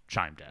Gore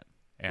chimed in.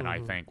 And I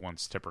think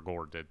once Tipper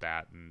Gore did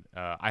that, and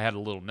I had a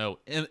little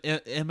note,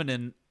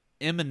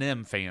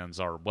 Eminem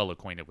fans are well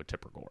acquainted with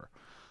Tipper Gore.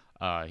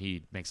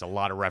 He makes a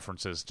lot of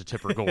references to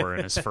Tipper Gore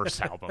in his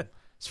first album.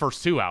 His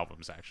first two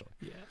albums, actually.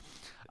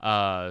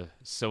 Yeah.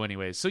 So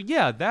anyway, so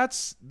yeah,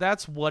 that's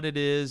what it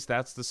is.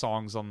 That's the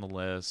songs on the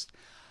list.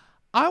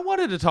 I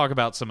wanted to talk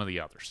about some of the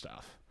other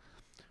stuff.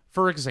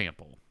 For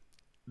example,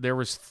 there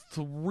was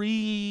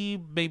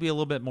three, maybe a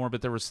little bit more,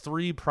 but there was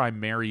three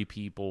primary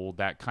people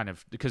that kind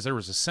of, because there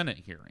was a Senate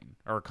hearing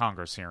or a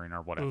Congress hearing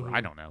or whatever.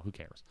 I don't know. Who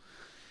cares?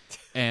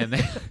 And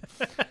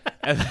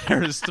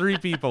there was three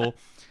people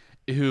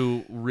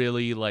who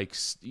really like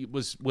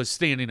was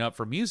standing up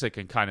for music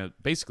and kind of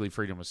basically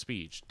freedom of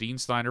speech. Dean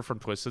Snyder from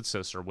Twisted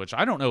Sister, which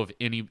I don't know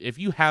if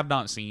you have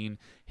not seen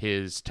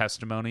his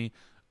testimony,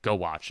 go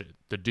watch it.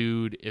 The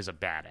dude is a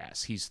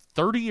badass. He's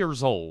 30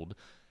 years old,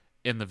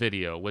 in the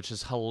video, which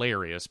is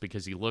hilarious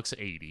because he looks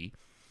 80.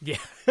 Yeah.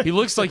 He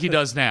looks like he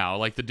does now.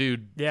 Like the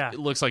dude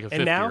looks like a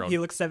 50-year-old. And now he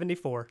looks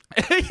 74.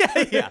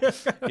 Yeah.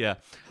 It's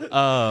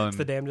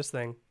the damnedest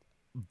thing.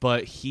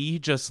 But he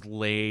just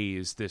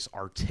lays this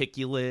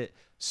articulate,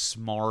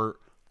 smart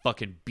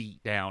fucking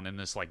beat down in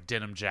this like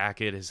denim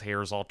jacket. His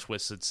hair's all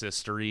twisted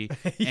sistery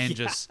and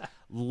just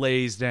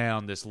lays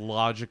down this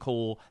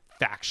logical,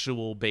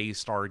 factual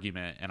based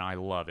argument, and I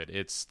love it.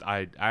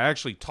 I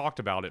actually talked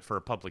about it for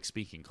a public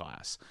speaking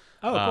class.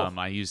 Cool.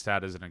 I used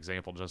that as an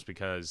example just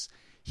because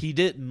he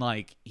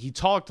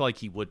talked like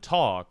he would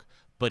talk,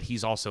 but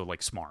he's also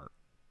like smart.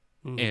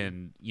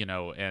 And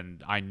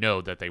and I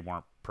know that they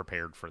weren't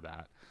prepared for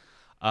that.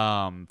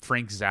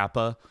 Frank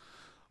Zappa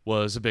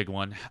was a big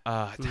one.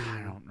 I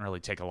don't really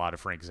take a lot of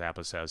Frank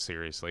Zappa says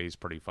seriously. He's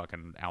pretty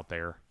fucking out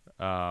there.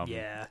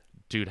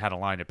 Dude had a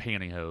line of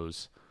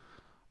pantyhose,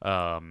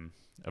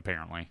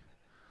 apparently.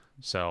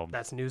 So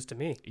that's news to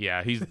me.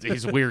 Yeah,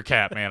 he's a weird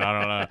cat, man. I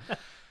don't know.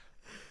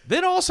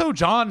 Then also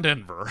John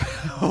Denver,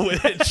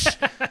 which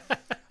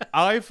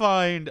I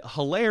find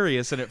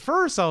hilarious. And at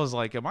first I was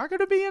like, am I going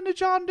to be into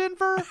John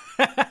Denver?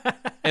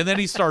 And then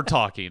he started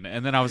talking.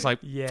 And then I was like,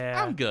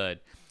 yeah, I'm good.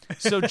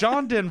 So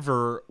John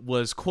Denver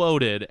was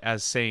quoted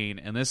as saying,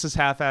 and this is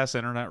half-ass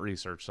internet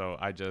research, so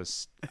I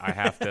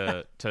have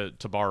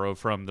to borrow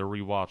from the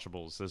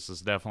rewatchables. This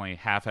is definitely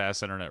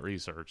half-ass internet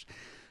research.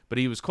 But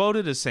he was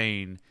quoted as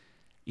saying,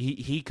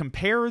 he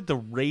compared the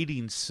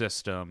rating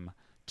system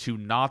to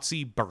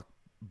Nazi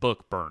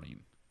book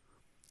burning.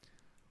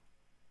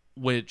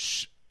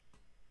 Which,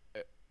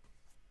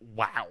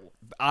 wow.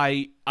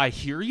 I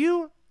hear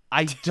you.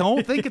 I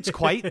don't think it's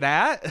quite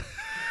that.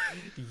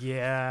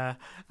 Yeah.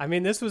 I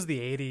mean, this was the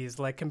 80s.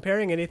 Like,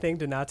 comparing anything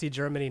to Nazi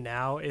Germany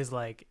now is,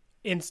 like,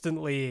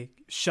 instantly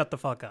shut the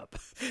fuck up.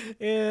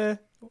 In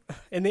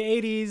the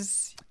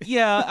 80s...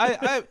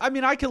 Yeah, I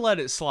mean, I can let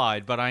it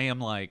slide, but I am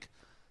like,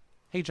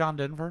 hey, John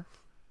Denver,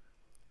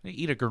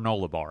 eat a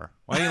granola bar.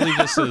 Why don't you leave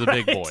this to the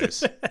big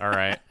boys? All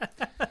right?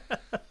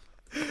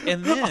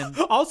 And then...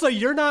 Also,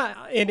 you're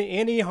not in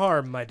any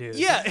harm, my dude.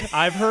 Yeah.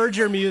 I've heard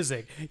your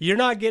music. You're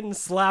not getting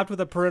slapped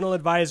with a parental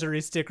advisory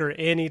sticker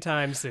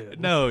anytime soon.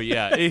 No,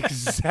 yeah,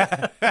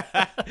 exactly.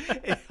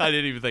 I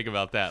didn't even think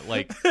about that.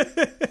 Like,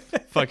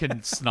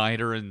 fucking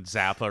Snyder and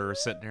Zappa are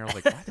sitting there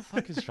like, why the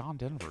fuck is John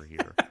Denver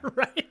here?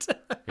 Right.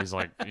 He's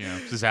like,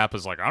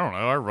 Zappa's like, I don't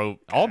know. I wrote,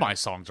 all my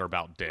songs are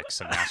about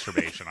dicks and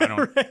masturbation. I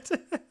don't... Right.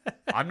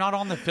 I'm not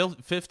on the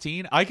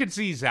 15. I can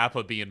see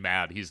Zappa being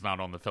mad he's not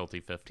on the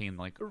filthy 15.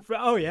 Like,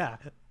 oh yeah,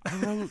 I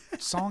wrote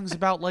songs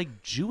about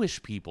like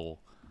Jewish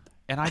people,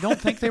 and I don't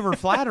think they were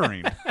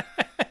flattering.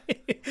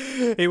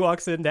 He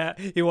walks in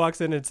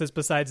and says,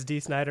 besides D.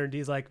 Snyder, and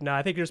D's like, nah,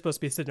 I think you're supposed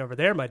to be sitting over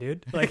there, my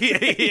dude. Like,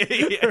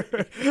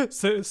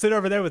 so, sit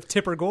over there with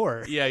Tipper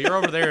Gore. Yeah, you're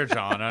over there,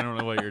 John. I don't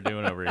know what you're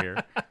doing over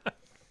here.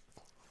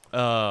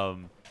 But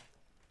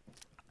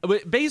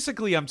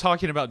basically, I'm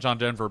talking about John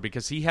Denver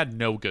because he had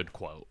no good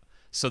quote.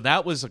 So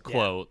that was a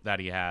quote that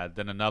he had.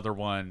 Then another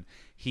one,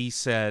 he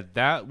said,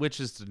 that which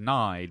is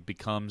denied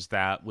becomes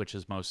that which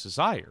is most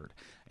desired.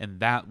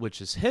 And that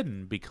which is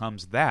hidden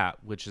becomes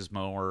that which is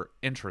more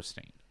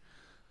interesting.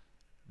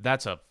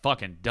 That's a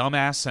fucking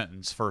dumbass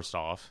sentence, first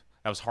off.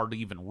 That was hard to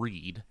even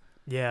read.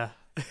 Yeah.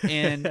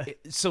 And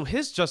so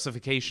his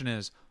justification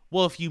is,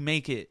 well, if you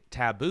make it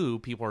taboo,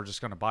 people are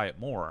just going to buy it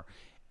more.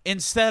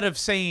 Instead of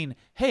saying,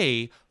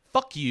 hey,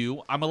 fuck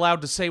you, I'm allowed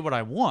to say what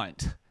I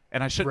want.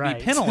 And I shouldn't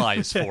be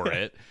penalized for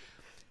it.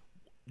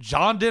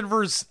 John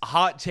Denver's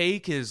hot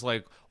take is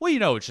like,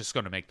 well, it's just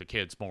going to make the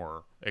kids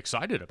more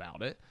excited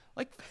about it.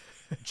 Like,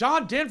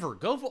 John Denver,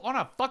 go on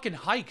a fucking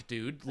hike,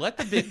 dude. Let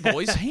the big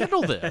boys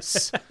handle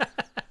this.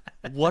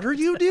 What are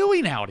you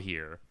doing out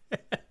here?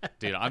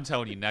 Dude, I'm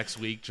telling you, next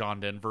week, John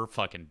Denver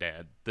fucking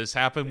dead. This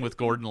happened with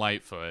Gordon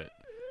Lightfoot.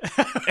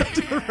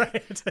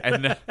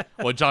 And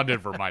John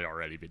Denver might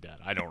already be dead.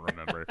 I don't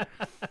remember.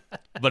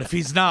 But if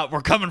he's not,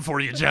 we're coming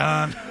for you,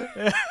 John.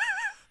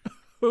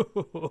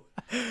 Ooh,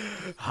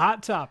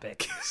 hot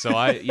topic. So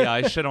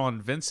I shit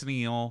on Vince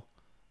Neil,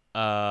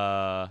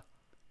 John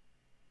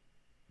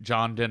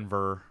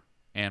Denver,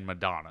 and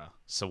Madonna.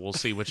 So we'll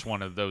see which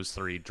one of those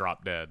three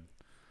drop dead.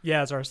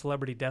 Yeah, it's our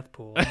celebrity death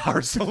pool.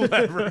 Our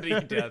celebrity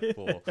death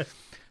pool.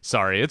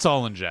 Sorry, it's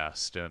all in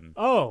jest. And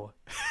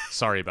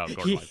sorry about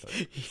Gordon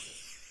Lightfoot.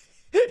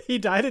 He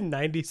died in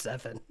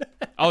 97.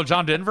 Oh,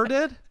 John Denver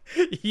did?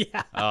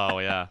 Yeah. Oh,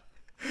 yeah.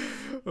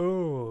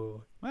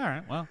 Ooh. All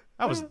right. Well,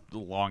 that was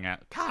long.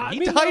 God, he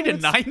died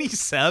in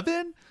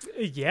 97?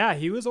 Yeah,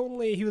 he was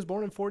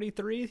born in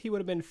 43. He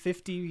would have been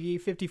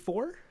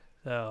 54.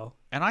 So.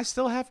 And I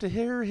still have to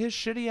hear his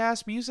shitty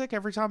ass music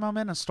every time I'm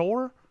in a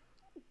store?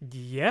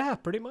 Yeah,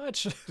 pretty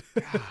much.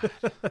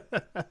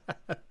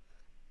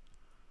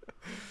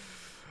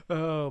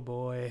 Oh,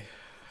 boy.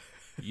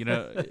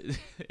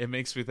 It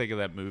makes me think of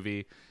that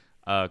movie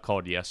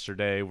called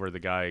Yesterday, where the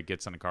guy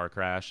gets in a car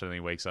crash and then he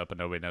wakes up and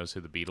nobody knows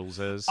who the Beatles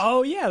is.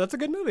 Oh yeah, that's a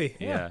good movie.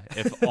 Yeah.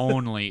 If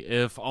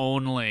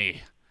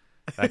only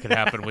that could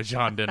happen with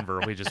John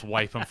Denver. We just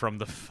wipe him from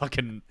the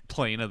fucking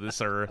plane of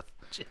this earth.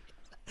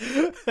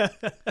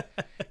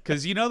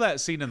 Because you know that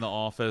scene in The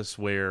Office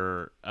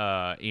where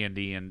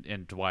Andy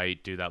and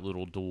Dwight do that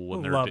little duel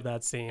and Love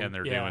that scene. And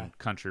they're doing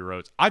Country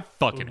Roads. I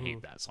fucking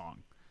hate that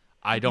song.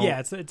 I don't. Yeah,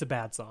 it's a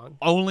bad song.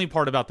 Only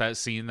part about that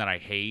scene that I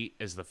hate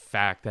is the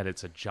fact that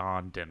it's a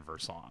John Denver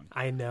song.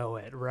 I know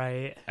it,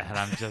 right? And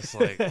I'm just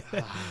like,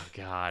 oh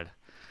God.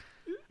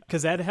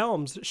 Because Ed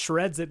Helms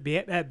shreds at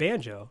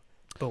banjo,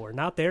 but we're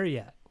not there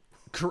yet.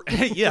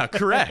 Yeah,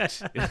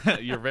 correct.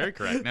 You're very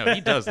correct. No,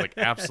 he does like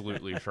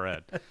absolutely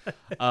shred.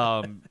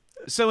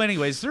 So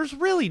anyways, there's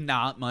really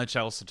not much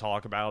else to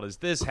talk about as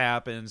this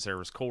happens. There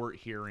was court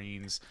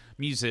hearings.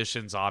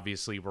 Musicians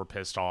obviously were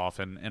pissed off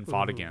and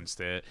fought against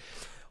it.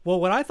 Well,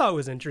 what I thought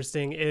was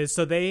interesting is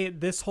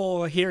this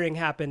whole hearing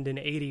happened in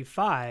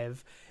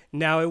 85.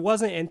 Now, it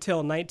wasn't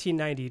until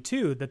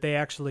 1992 that they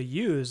actually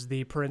used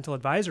the parental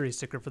advisory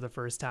sticker for the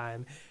first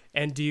time.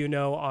 And do you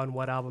know on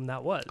what album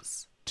that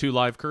was? 2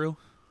 Live Crew?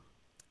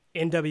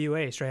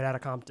 NWA, Straight Outta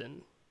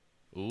Compton.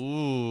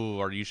 Ooh,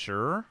 are you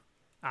sure?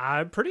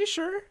 I'm pretty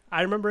sure.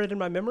 I remember it in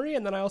my memory,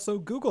 and then I also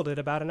Googled it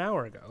about an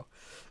hour ago.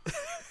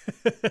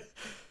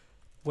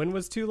 When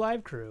was 2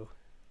 Live Crew?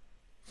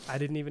 I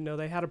didn't even know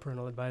they had a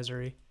parental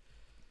advisory.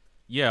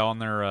 Yeah, on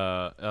their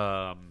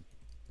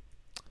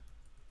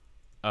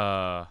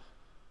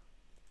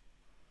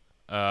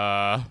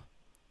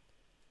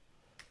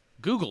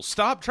Google,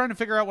 stop trying to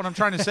figure out what I'm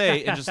trying to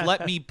say and just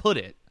let me put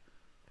it.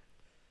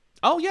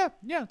 Oh yeah,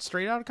 it's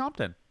Straight Outta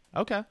Compton.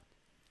 Okay.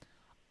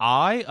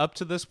 I, up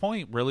to this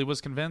point, really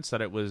was convinced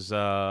that it was 2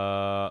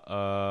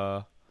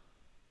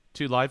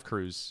 Live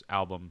Crew's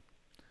album.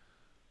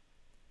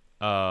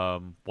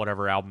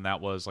 Whatever album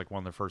that was, like one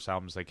of the first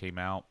albums that came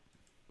out.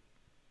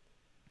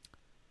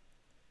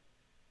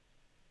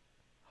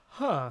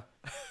 Huh.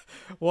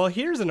 Well,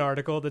 here's an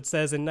article that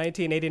says in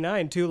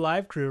 1989, 2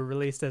 Live Crew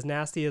released As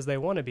Nasty as They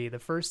Want to Be, the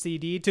first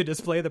CD to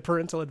display the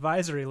parental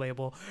advisory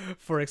label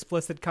for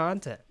explicit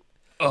content.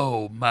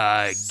 Oh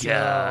my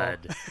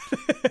God.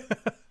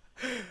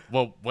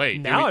 Well,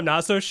 wait. Now I'm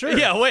not so sure.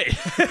 Yeah, wait.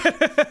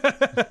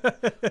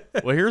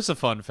 Well, here's a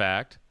fun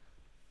fact.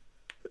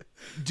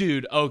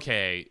 Dude,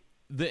 okay.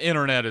 The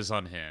internet is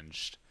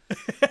unhinged.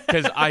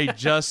 Because I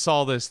just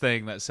saw this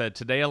thing that said,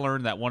 today I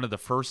learned that one of the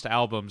first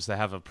albums to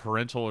have a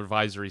parental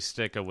advisory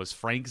sticker was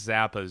Frank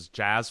Zappa's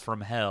Jazz from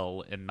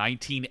Hell in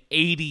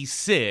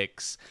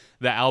 1986.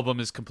 The album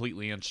is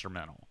completely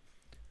instrumental.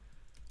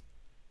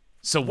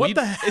 So we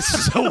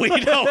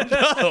don't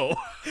know.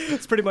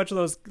 It's pretty much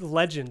those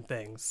legend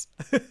things.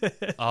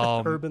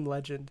 Urban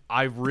legend.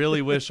 I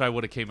really wish I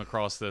would have came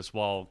across this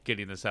while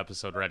getting this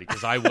episode ready,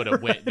 because I would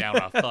have went down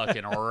a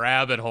fucking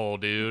rabbit hole,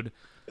 dude.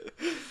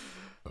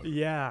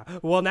 Yeah.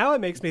 Well, now it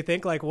makes me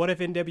think, like, what if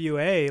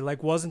NWA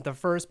wasn't the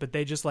first, but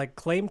they just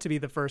claimed to be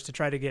the first to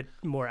try to get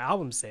more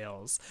album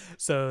sales?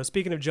 So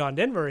speaking of John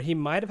Denver, he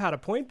might have had a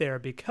point there,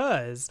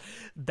 because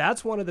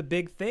that's one of the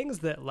big things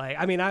that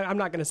I'm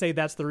not going to say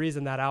that's the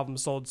reason that album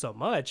sold so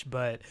much,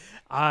 but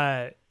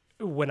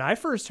when I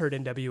first heard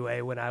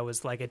NWA when I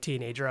was a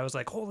teenager, I was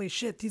like, holy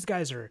shit, these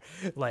guys are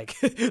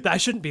I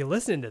shouldn't be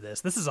listening to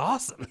this. This is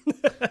awesome.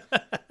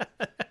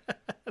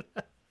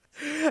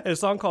 A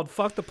song called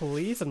Fuck the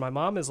Police, and my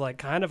mom is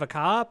kind of a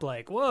cop,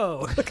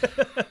 whoa.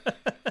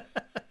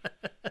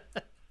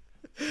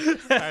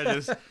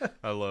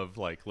 I love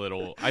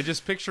little, I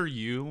just picture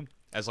you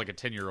as a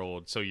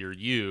 10-year-old, so you're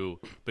you,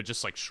 but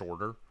just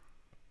shorter.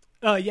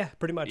 Yeah,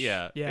 pretty much.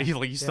 Yeah.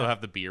 You still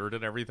have the beard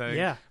and everything.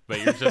 Yeah.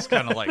 But you're just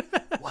kind of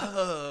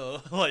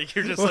whoa.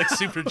 You're just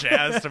super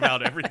jazzed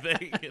about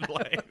everything in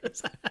life.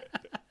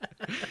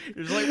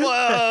 You're just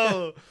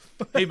whoa.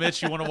 Hey,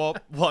 Mitch, you want to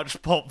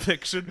watch Pulp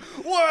Fiction?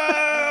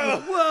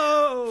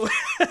 Whoa!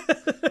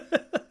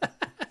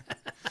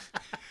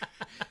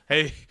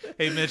 Hey,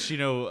 Mitch,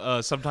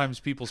 sometimes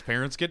people's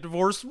parents get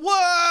divorced.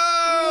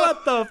 Whoa!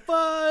 What the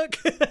fuck?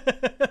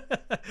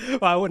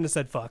 Well, I wouldn't have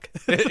said fuck.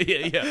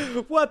 Yeah.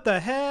 What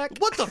the heck?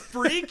 What the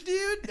freak,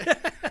 dude?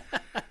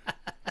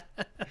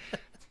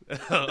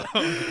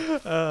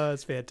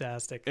 It's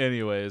fantastic.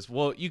 Anyways,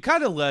 well, you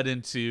kind of led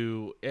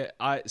into it.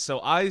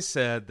 I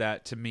said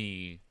that, to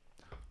me,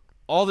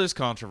 all this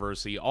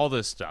controversy, all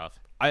this stuff,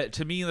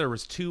 to me, there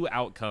was 2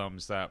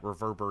 outcomes that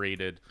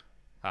reverberated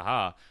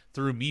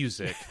through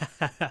music,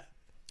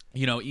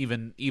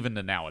 even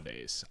to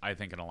nowadays, I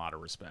think, in a lot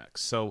of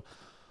respects. So,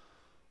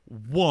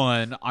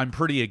 one, I'm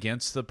pretty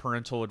against the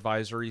parental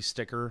advisory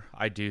sticker.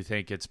 I do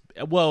think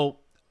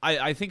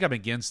I think I'm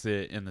against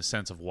it in the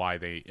sense of why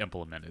they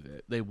implemented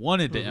it. They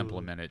wanted to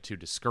implement it to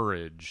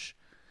discourage.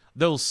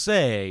 They'll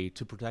say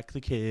to protect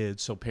the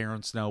kids so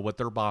parents know what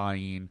they're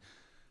buying.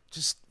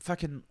 Just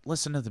fucking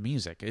listen to the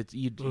music.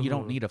 You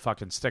don't need a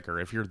fucking sticker.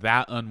 If you're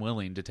that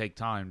unwilling to take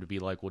time to be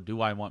well, do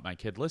I want my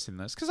kid listening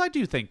to this? Because I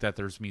do think that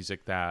there's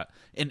music that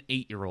an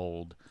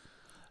 8-year-old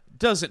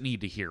doesn't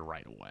need to hear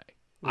right away.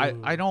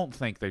 I don't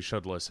think they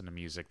should listen to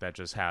music that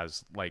just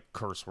has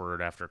curse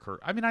word after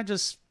curse. I mean, I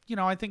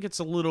think it's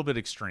a little bit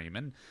extreme.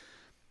 And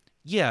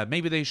yeah,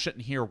 maybe they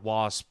shouldn't hear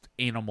wasp,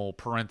 animal,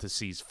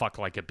 parentheses, fuck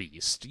like a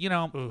beast. You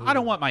know, I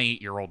don't want my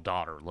 8-year-old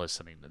daughter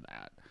listening to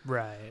that.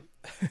 Right.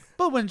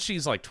 But when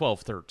she's like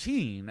 12,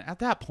 13, at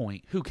that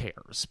point, who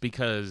cares?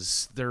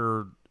 Because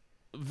they're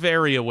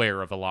very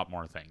aware of a lot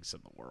more things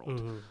in the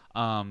world.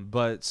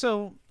 But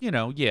so, you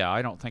know, yeah,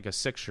 I don't think a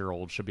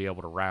 6-year-old should be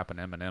able to rap an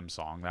Eminem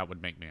song. That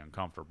would make me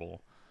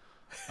uncomfortable.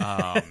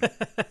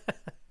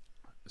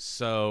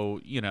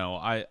 So, you know,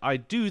 I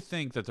do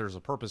think that there's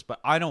a purpose, but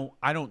I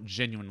don't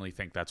genuinely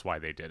think that's why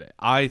they did it.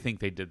 I think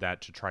they did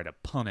that to try to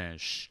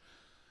punish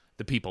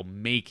the people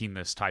making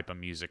this type of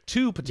music,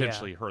 to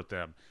potentially hurt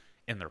them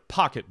in their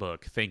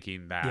pocketbook,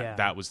 thinking that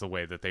that was the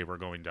way that they were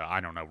going to, I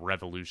don't know,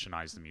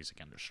 revolutionize the music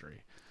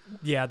industry.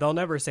 Yeah, they'll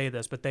never say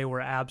this, but they were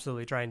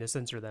absolutely trying to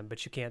censor them,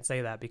 but you can't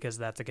say that because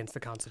that's against the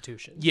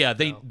Constitution. Yeah,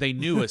 they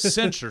knew a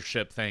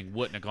censorship thing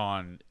wouldn't have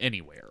gone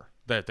anywhere,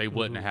 that they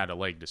wouldn't have had a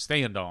leg to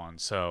stand on,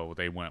 so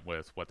they went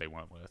with what they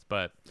went with.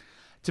 But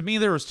to me,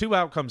 there was 2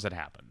 outcomes that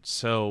happened.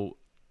 So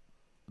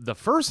the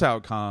first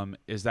outcome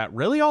is that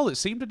really all it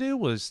seemed to do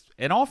was,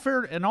 in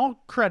all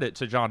credit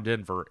to John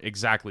Denver,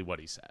 exactly what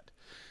he said.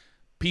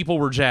 People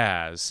were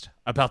jazzed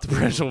about the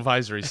parental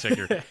advisory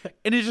sticker,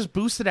 and it just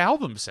boosted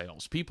album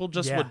sales. People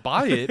just would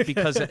buy it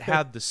because it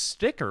had the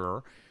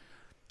sticker,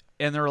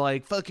 and they're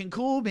like, fucking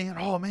cool, man.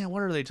 Oh, man,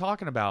 what are they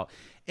talking about?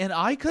 And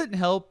I couldn't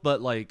help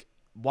but, like,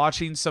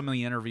 watching some of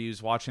the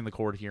interviews, watching the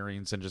court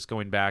hearings, and just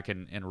going back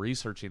and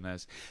researching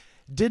this.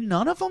 Did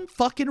none of them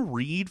fucking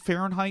read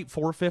Fahrenheit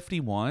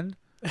 451?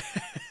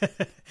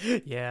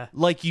 Yeah.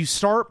 Like, you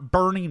start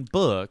burning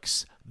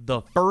books,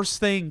 the first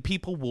thing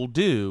people will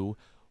do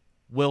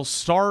will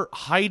start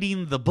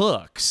hiding the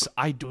books.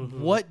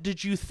 What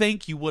did you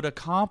think you would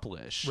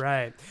accomplish?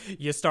 Right.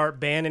 You start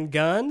banning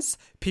guns,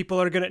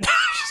 people are going to...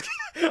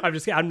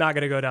 I'm not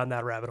going to go down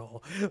that rabbit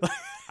hole.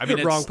 I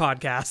mean, wrong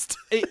podcast.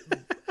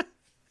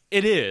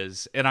 It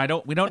is, and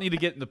we don't need to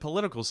get in the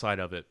political side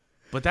of it,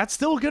 but that's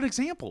still a good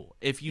example.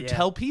 If you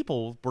tell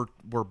people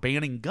we're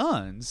banning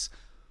guns,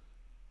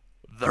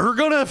 they're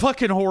going to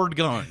fucking hoard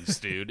guns,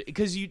 dude,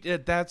 because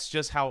that's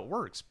just how it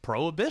works.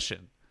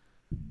 Prohibition.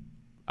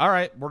 All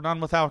right, we're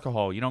done with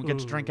alcohol. You don't get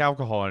to drink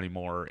alcohol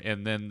anymore.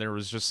 And then there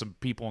was just some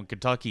people in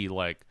Kentucky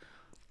like,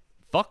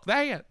 fuck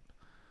that.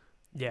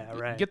 Yeah,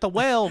 right. Get the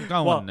well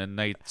going, and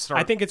they start.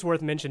 I think it's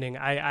worth mentioning.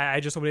 I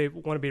just want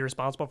to be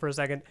responsible for a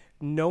second.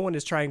 No one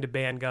is trying to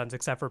ban guns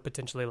except for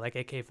potentially like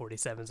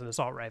AK-47s and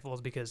assault rifles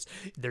because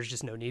there's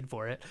just no need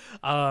for it.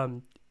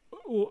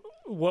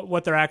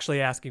 What they're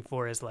actually asking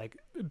for is like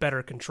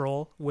better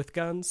control with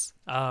guns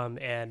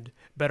and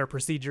better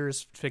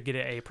procedures to get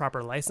a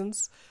proper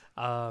license.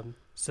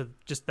 So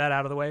just that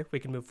out of the way, we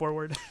can move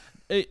forward.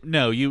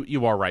 No,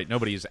 you are right.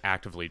 Nobody is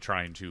actively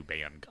trying to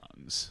ban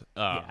guns.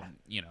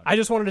 You know, I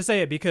just wanted to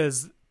say it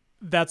because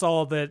that's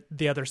all that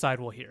the other side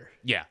will hear.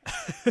 Yeah,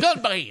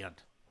 gun ban.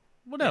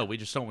 Well, no, we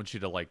just don't want you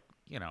to like,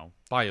 you know,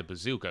 buy a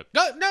bazooka.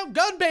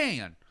 Gun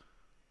ban.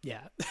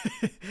 Yeah,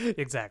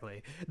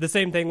 exactly. The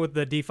same thing with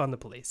the defund the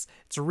police.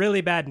 It's a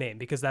really bad name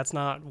because that's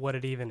not what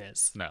it even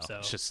is. No,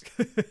 it's just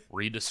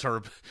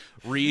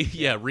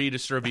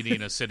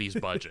redistributing a city's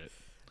budget.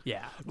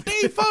 Yeah.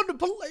 Defund the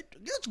police.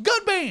 It's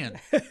gun ban.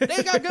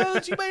 They got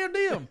guns. You banned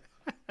them.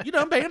 You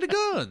done banned the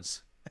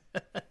guns.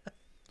 All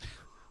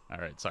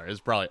right. Sorry.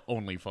 It's probably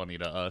only funny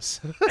to us.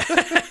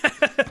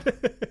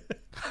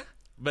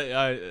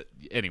 But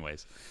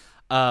anyways.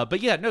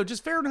 But yeah, no,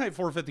 just Fahrenheit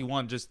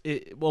 451.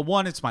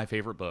 One, it's my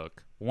favorite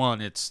book.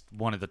 One, it's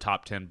one of the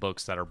top 10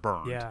 books that are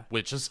burned,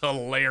 which is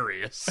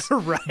hilarious.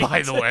 Right.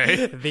 By the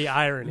way, the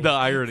irony,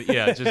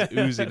 yeah, just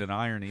oozing an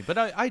irony. But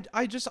I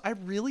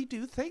really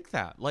do think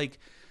that, like,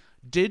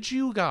 did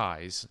you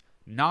guys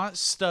not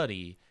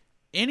study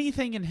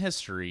anything in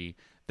history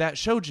that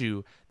showed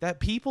you that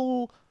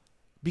people,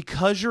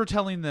 because you're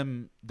telling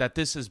them that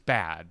this is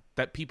bad,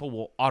 that people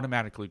will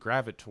automatically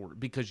gravitate toward,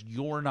 because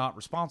you're not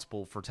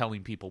responsible for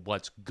telling people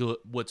what's good,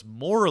 what's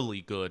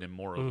morally good and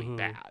morally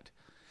bad.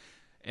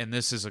 And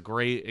this is a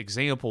great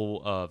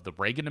example of the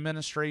Reagan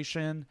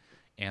administration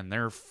and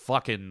their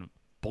fucking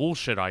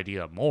bullshit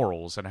idea of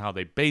morals and how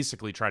they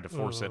basically tried to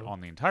force it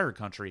on the entire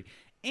country.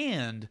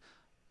 And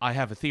I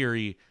have a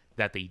theory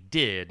that they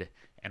did,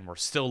 and we're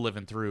still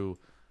living through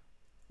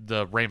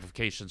the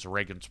ramifications of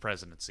Reagan's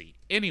presidency.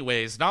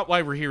 Anyways, not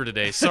why we're here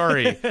today.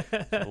 Sorry.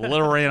 A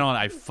little ran on.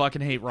 I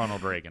fucking hate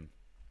Ronald Reagan.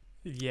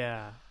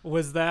 Yeah.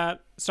 Was that...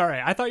 Sorry,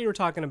 I thought you were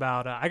talking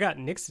about... I got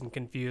Nixon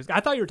confused.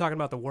 I thought you were talking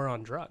about the war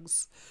on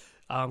drugs.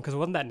 Because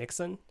wasn't that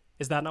Nixon?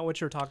 Is that not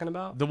what you were talking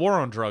about? The war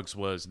on drugs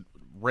was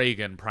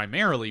Reagan,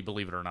 primarily,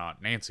 believe it or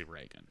not, Nancy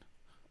Reagan.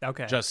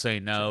 Okay. Just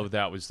say no,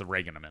 that was the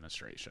Reagan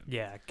administration.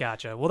 Yeah,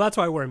 gotcha. Well, that's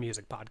why we're a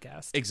music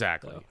podcast.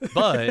 Exactly. So.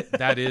 But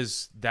that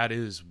is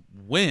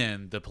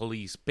when the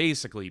police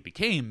basically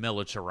became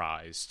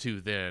militarized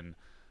to then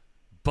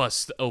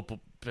bust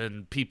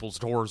open people's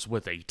doors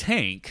with a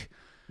tank.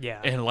 Yeah.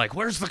 And like,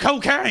 where's the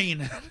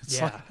cocaine? It's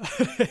yeah.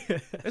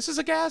 Like, this is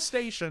a gas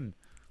station.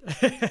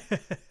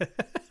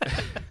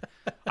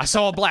 I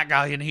saw a black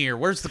guy in here.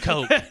 Where's the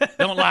coke?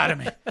 Don't lie to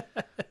me.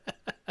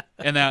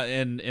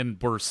 and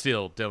we're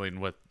still dealing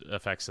with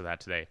effects of that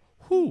today.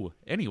 Whew.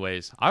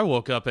 Anyways, I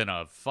woke up in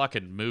a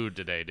fucking mood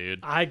today, dude.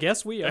 I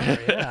guess we are,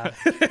 yeah.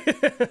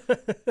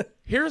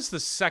 Here's the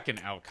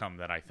second outcome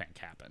that I think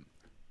happened.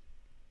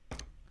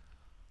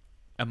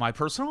 In my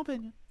personal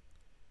opinion,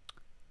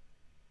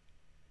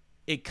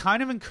 it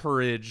kind of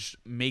encouraged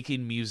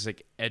making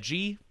music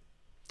edgy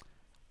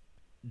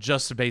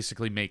just to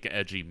basically make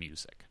edgy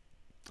music.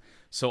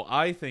 So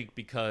I think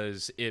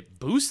because it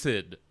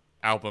boosted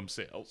album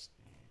sales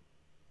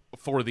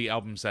for the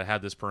albums that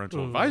had this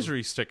parental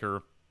advisory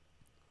sticker,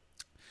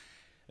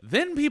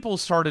 then people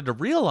started to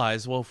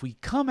realize, well, if we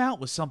come out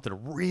with something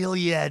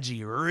really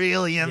edgy,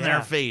 really in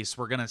their face,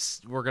 we're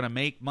gonna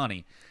make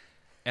money.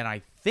 And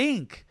I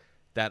think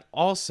that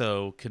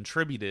also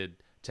contributed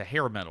to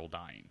hair metal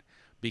dying,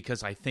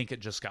 because I think it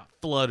just got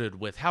flooded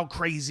with how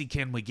crazy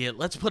can we get?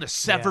 Let's put a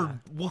severed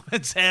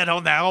woman's head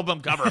on the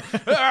album cover.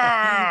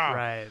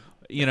 Right.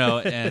 You know,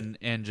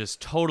 and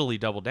just totally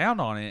double down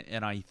on it.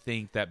 And I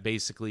think that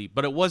basically,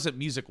 but it wasn't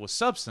music with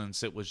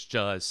substance. It was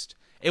just,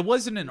 it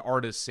wasn't an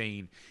artist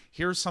saying,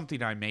 here's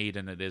something I made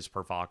and it is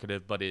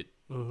provocative, but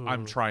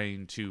I'm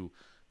trying to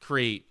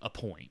create a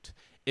point.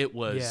 It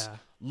was,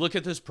 look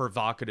at this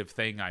provocative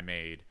thing I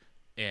made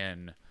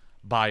and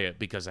buy it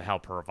because of how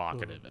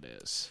provocative it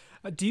is.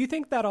 Do you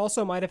think that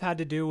also might have had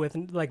to do with,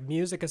 like,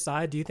 music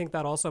aside, do you think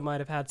that also might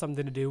have had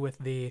something to do with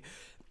the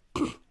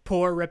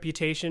poor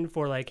reputation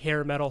for, like,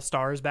 hair metal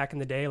stars back in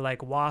the day?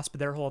 Like Wasp,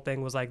 their whole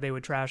thing was like they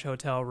would trash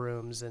hotel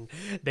rooms and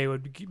they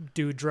would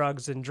do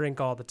drugs and drink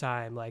all the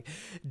time. Like,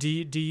 do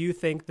you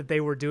think that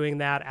they were doing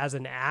that as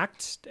an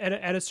act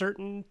at a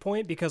certain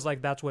point because,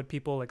 like, that's what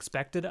people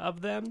expected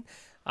of them?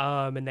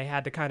 And they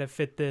had to kind of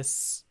fit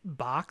this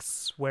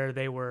box where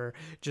they were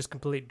just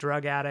complete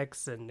drug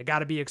addicts and it got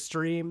to be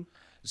extreme.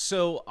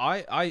 So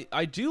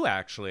I do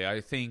actually. I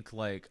think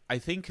the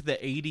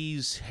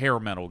 80s hair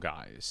metal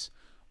guys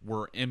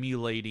were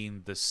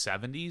emulating the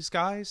 70s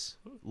guys,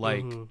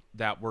 like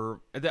that were,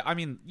 I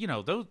mean, you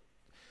know, those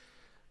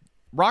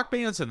rock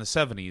bands in the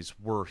 70s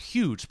were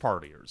huge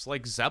partiers.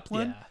 Like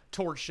Zeppelin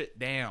tore shit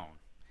down.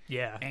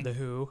 Yeah, and The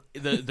Who.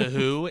 The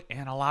Who,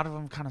 and a lot of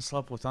them kind of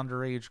slept with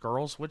underage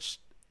girls, which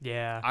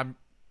I'm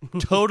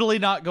totally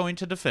not going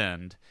to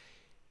defend.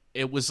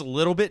 It was a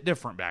little bit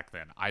different back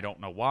then. I don't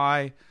know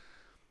why.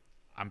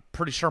 I'm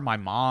pretty sure my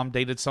mom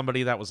dated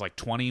somebody that was like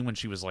 20 when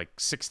she was like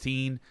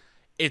 16.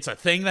 It's a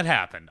thing that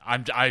happened.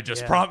 I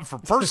just from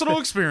personal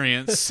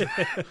experience.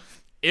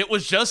 It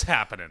was just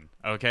happening.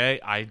 Okay,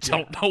 I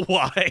don't know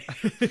why,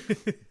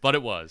 but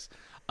it was.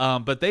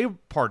 But they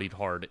partied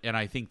hard, and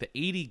I think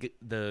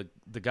the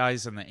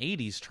guys in the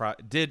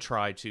 80s did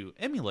try to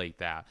emulate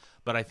that.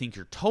 But I think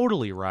you're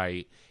totally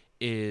right.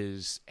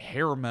 Is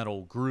hair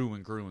metal grew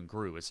and grew and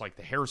grew. It's like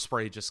the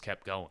hairspray just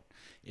kept going.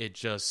 It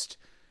just,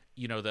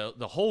 you know,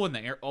 the hole in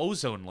the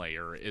ozone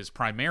layer is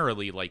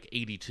primarily like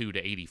 82 to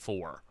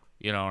 84.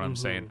 You know what I'm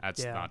saying?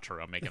 That's not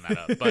true. I'm making that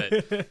up. But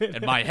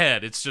in my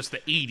head, it's just the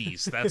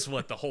 80s. That's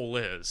what the hole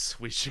is.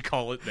 We should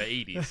call it the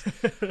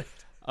 80s.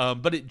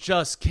 But it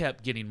just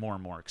kept getting more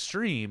and more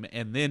extreme.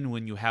 And then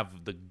when you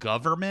have the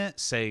government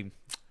say,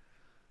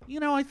 you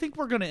know, I think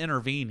we're going to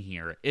intervene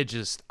here,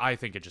 I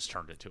think it just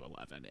turned it to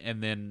 11.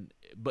 And then,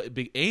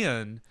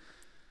 and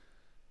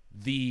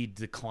the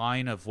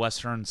decline of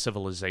Western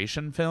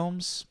civilization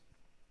films.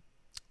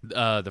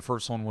 The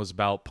first one was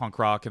about punk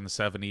rock in the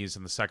 70s,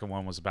 and the second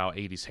one was about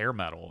 80s hair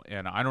metal.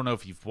 And I don't know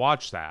if you've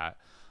watched that,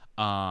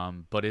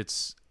 but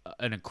it's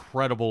an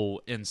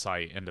incredible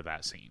insight into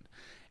that scene.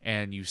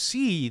 And you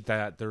see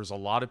that there's a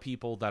lot of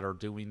people that are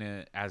doing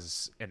it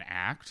as an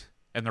act,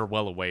 and they're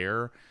well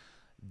aware.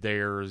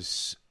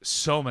 There's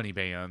so many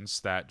bands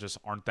that just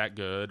aren't that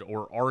good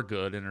or are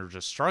good and are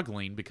just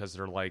struggling because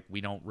they're like, we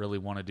don't really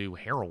want to do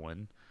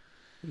heroin.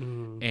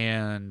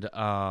 And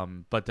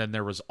but then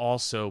there was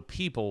also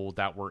people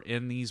that were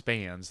in these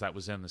bands that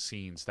was in the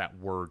scenes that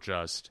were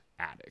just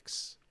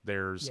addicts.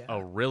 There's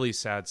a really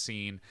sad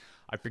scene.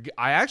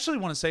 I actually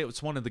want to say it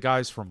was one of the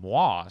guys from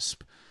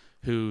Wasp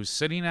who's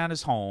sitting at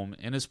his home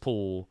in his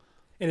pool.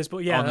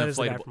 Yeah, that is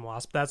the guy from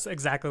Wasp. That's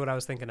exactly what I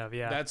was thinking of,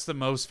 yeah. That's the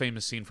most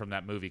famous scene from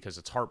that movie because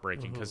it's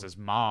heartbreaking because his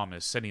mom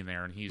is sitting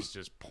there and he's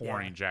just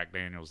pouring Jack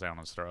Daniels down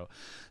his throat.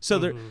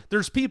 So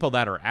there's people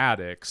that are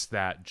addicts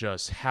that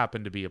just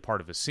happen to be a part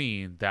of a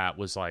scene that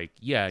was like,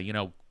 yeah, you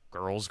know,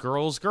 girls,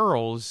 girls,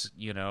 girls,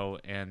 you know,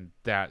 and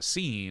that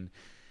scene,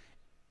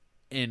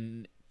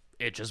 and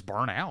it just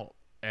burned out.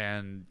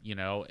 And, you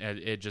know,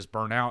 it just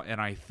burned out.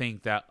 And I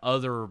think that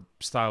other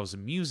styles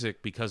of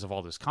music, because of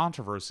all this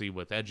controversy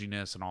with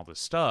edginess and all this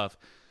stuff,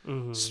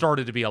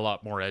 started to be a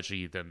lot more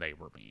edgy than they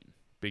were being.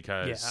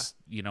 Because,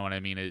 you know what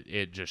I mean?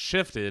 It just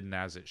shifted. And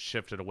as it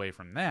shifted away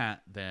from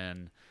that,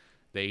 then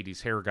the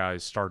 80s hair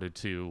guys started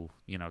to,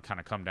 you know, kind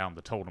of come down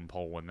the totem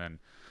pole. And then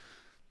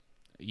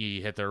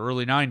you hit the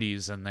early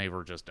 90s and they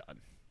were just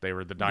done. They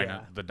were the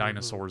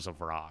dinosaurs of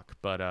rock.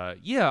 But, I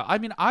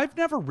mean, I've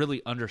never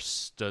really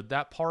understood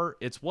that part.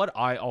 It's what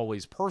I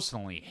always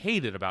personally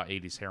hated about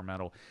 80s hair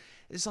metal.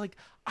 It's like,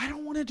 I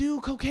don't want to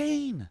do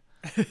cocaine.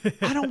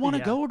 I don't want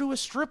to go to a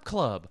strip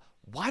club.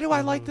 Why do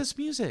I like this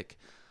music?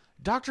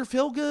 Dr.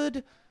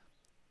 Feelgood,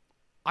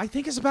 I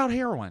think it's about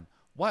heroin.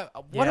 What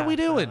are we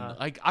doing?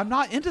 Like, I'm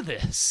not into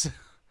this.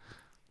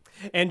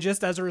 And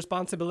just as a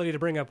responsibility to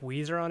bring up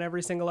Weezer on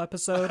every single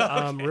episode,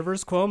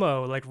 Rivers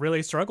Cuomo like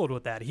really struggled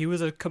with that. He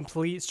was a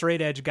complete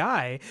straight edge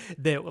guy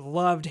that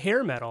loved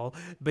hair metal,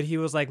 but he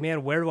was like,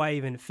 man, where do I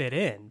even fit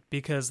in?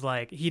 Because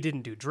like he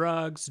didn't do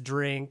drugs,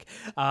 drink,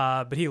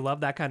 but he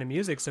loved that kind of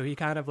music. So he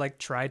kind of like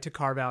tried to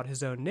carve out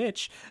his own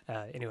niche.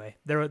 Anyway,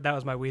 that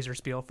was my Weezer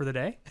spiel for the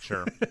day.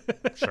 Sure.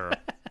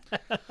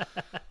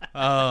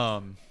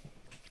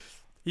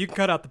 You can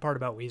cut out the part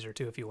about Weezer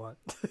too if you want.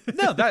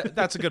 No,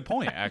 that's a good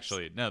point,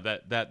 actually. No,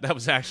 that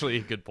was actually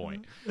a good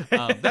point.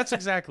 That's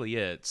exactly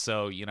it.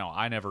 So,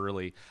 I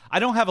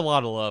don't have a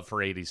lot of love for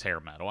 80s hair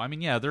metal. I mean,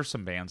 yeah, there's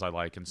some bands I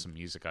like and some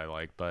music I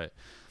like, but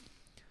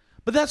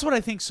that's what I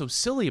think's so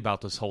silly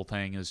about this whole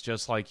thing is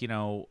just like,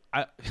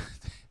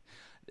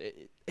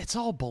 it's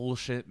all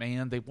bullshit,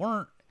 man. They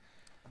weren't.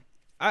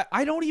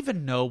 I don't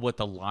even know what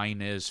the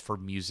line is for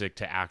music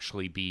to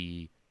actually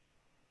be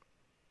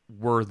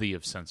worthy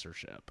of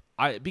censorship.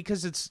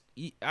 Because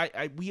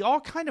we all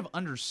kind of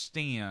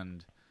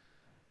understand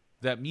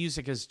that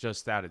music is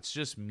just that. It's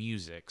just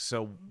music.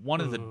 So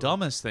one of the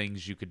dumbest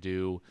things you could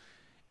do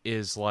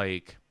is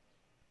like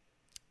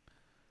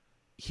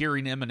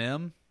hearing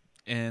Eminem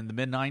in the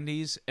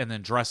mid-90s and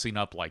then dressing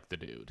up like the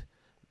dude.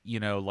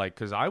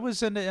 Because I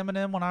was into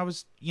Eminem when I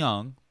was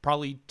young,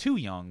 probably too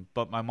young,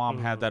 but my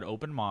mom had that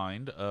open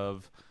mind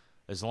of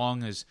as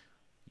long as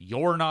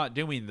you're not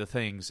doing the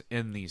things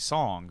in these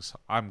songs,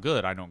 I'm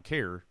good. I don't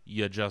care.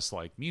 You just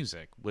like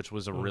music, which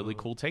was a really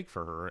cool take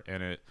for her,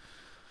 and it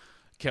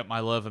kept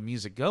my love of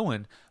music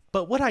going.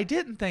 But what I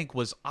didn't think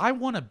was I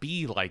want to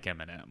be like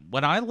Eminem.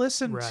 When I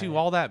listened to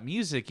all that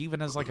music,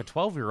 even as like a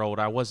 12-year-old,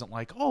 I wasn't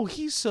like, oh,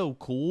 he's so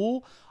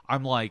cool.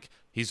 I'm like,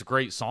 he's a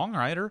great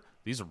songwriter.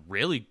 These are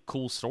really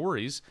cool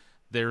stories.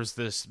 There's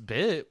this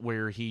bit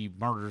where he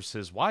murders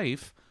his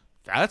wife.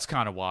 That's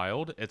kind of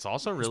wild. It's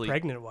also really... His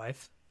pregnant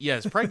wife. Yeah,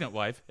 his pregnant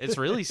wife. It's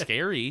really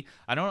scary.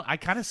 I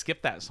kind of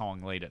skipped that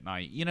song late at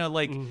night.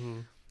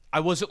 I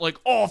wasn't like,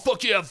 oh,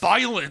 fuck yeah,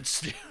 violence,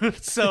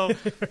 dude. So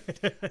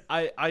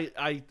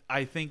I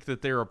think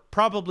that there are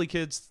probably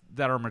kids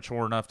that are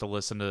mature enough to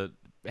listen to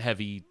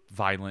heavy,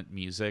 violent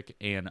music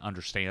and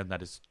understand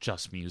that it's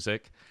just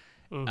music.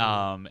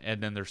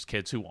 And then there's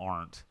kids who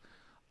aren't.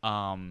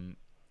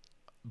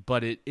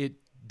 But it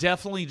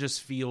definitely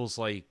just feels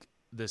like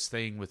this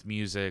thing with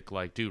music,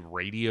 like, dude,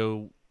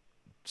 radio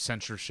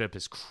censorship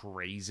is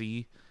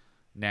crazy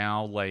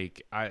now.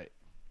 I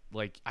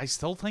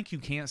still think you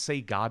can't say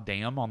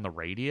goddamn on the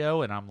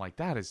radio, and I'm like,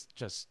 that is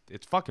just,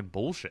 it's fucking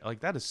bullshit.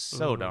 Like, that is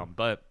so dumb.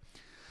 But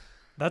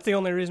that's the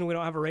only reason we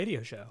don't have a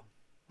radio show.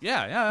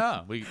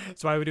 Yeah.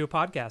 That's why we do a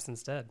podcast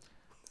instead.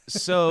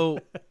 So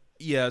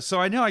yeah,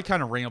 so I know I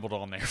kind of rambled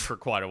on there for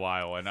quite a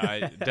while, and I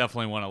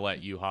definitely want to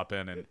let you hop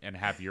in and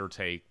have your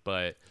take,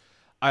 but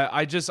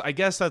I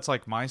guess that's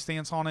like my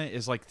stance on it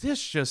is like,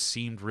 this just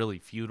seemed really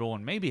futile,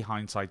 and maybe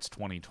hindsight's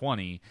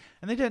 2020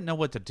 and they didn't know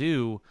what to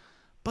do,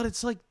 but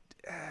it's like,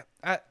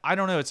 I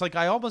don't know. It's like,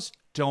 I almost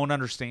don't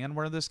understand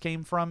where this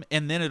came from.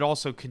 And then it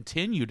also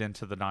continued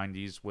into the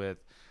 90s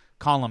with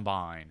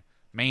Columbine,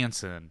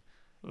 Manson.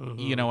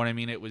 You know what I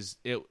mean?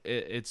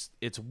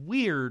 It's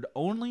weird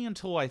only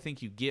until I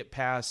think you get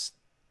past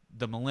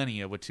the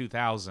millennia with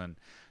 2000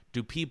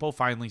 do people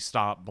finally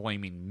stop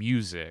blaming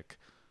music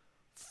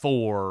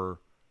for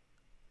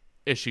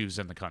issues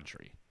in the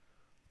country.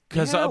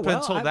 Because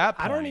until that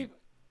point,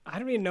 I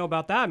don't even know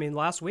about that. I mean,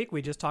 last week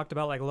we just talked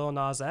about like Lil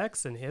Nas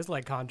X and his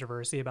like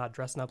controversy about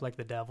dressing up like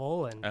the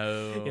devil, and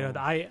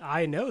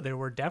I know there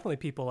were definitely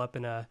people up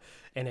in a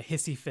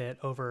hissy fit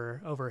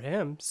over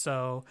him.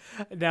 So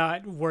now,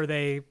 were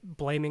they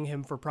blaming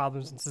him for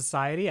problems in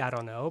society? I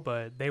don't know,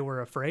 but they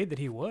were afraid that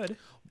he would.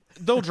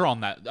 They'll draw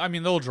on that. I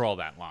mean, they'll draw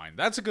that line.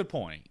 That's a good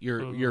point.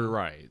 You're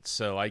right.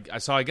 So I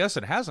guess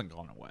it hasn't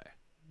gone away.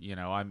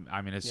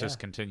 I mean, it's just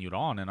continued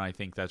on, and I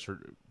think that's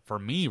for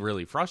me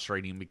really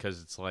frustrating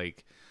because it's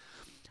like,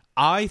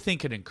 I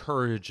think it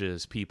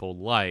encourages people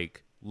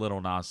like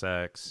Lil Nas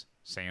X,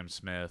 Sam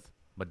Smith,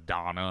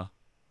 Madonna,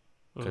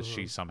 because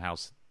she somehow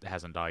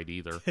hasn't died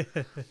either,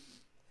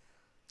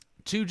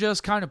 to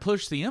just kind of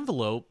push the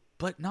envelope,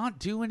 but not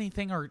do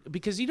anything. Or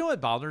because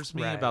what bothers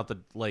me about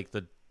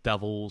the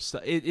devils,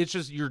 it's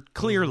just, you're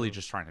clearly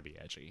just trying to be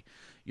edgy.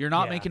 You're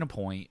not making a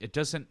point. It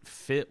doesn't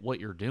fit what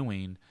you're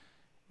doing.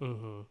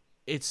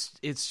 It's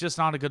just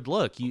not a good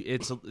look.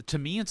 To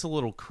me, it's a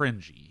little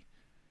cringy.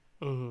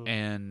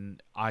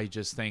 And I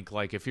just think,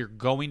 like, if you're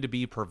going to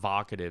be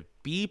provocative,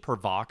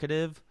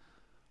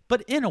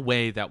 but in a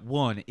way that,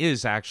 one,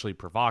 is actually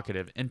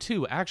provocative, and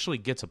two, actually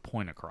gets a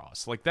point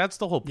across. Like, that's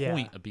the whole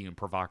point of being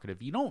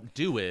provocative. You don't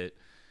do it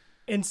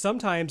And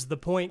sometimes the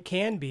point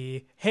can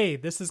be, hey,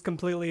 this is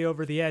completely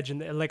over the edge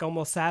and like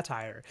almost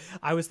satire.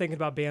 I was thinking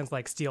about bands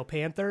like Steel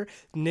Panther,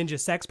 Ninja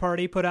Sex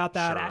Party put out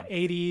that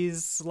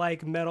 80s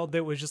like metal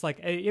that was just like,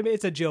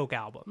 it's a joke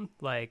album.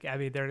 Like, I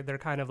mean, they're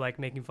kind of like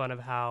making fun of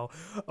how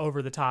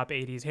over the top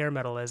 80s hair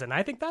metal is. And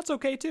I think that's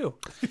okay too.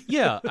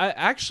 Yeah.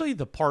 Actually,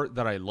 the part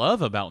that I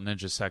love about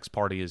Ninja Sex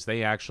Party is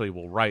they actually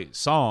will write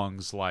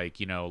songs like,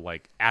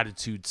 like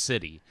Attitude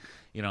City.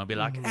 Be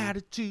like,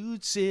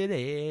 Attitude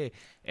City.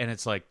 And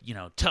it's like,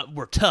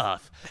 we're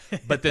tough.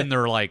 But then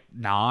they're like,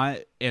 not.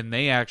 And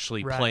they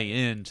actually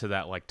play into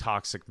that like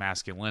toxic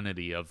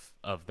masculinity of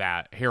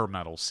that hair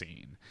metal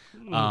scene.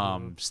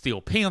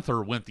 Steel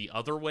Panther went the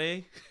other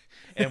way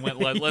and went,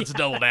 let's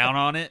double down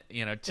on it.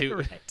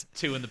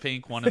 Two in the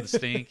pink, one in the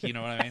stink. You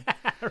know what I mean?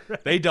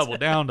 Right. They doubled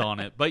down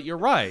on it. But you're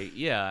right.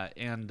 Yeah.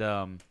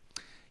 And,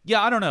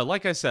 yeah, I don't know.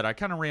 Like I said, I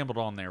kind of rambled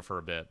on there for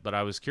a bit, but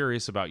I was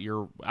curious about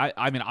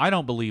I mean, I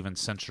don't believe in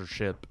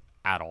censorship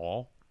at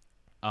all.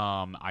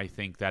 I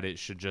think that it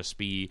should just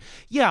be,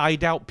 I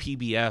doubt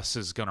PBS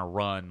is going to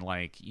run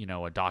like,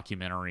 a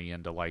documentary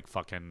into like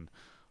fucking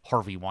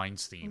Harvey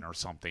Weinstein or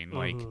something.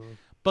 Like,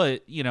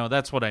 but,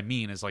 that's what I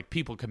mean is like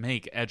people can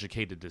make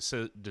educated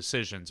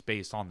decisions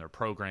based on their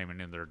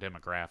programming and their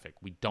demographic.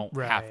 We don't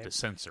have to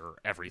censor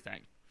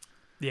everything.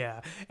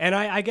 Yeah. And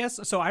I guess,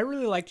 so I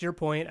really liked your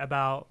point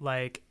about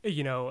like,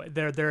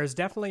 there is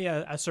definitely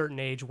a certain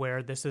age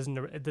where this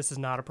is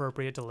not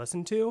appropriate to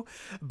listen to,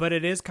 but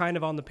it is kind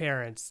of on the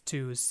parents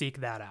to seek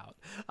that out.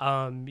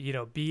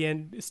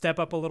 Step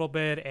up a little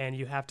bit, and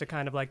you have to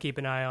kind of like keep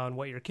an eye on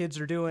what your kids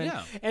are doing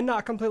and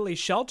not completely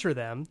shelter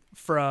them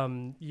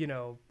from,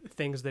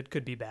 things that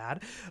could be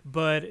bad,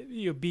 but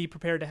be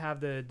prepared to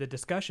have the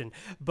discussion.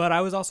 But I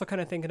was also kind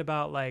of thinking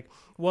about like,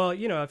 well,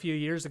 a few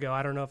years ago,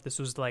 I don't know if this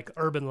was like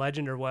urban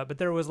legend or what, but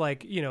there was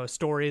like,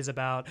 stories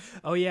about,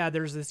 oh yeah,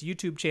 there's this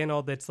YouTube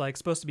channel that's like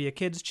supposed to be a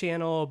kids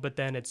channel, but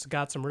then it's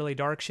got some really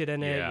dark shit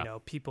in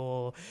it,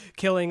 people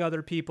killing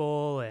other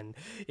people, and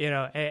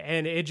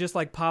and it just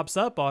like pops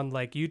up on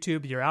like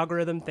YouTube. Your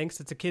algorithm thinks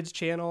it's a kids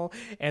channel,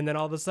 and then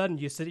all of a sudden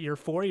you sit your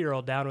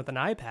 4-year-old down with an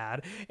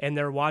iPad and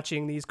they're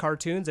watching these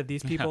cartoons of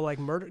these people like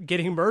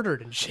getting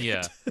murdered and shit.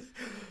 Yeah.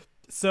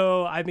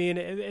 So I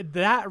mean,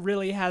 that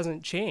really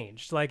hasn't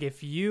changed. Like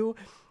if you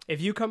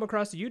come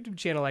across a YouTube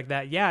channel like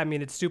that, I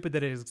mean, it's stupid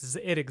that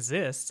it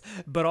exists,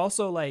 but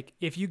also like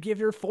if you give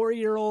your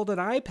 4-year-old an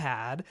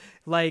iPad,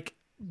 like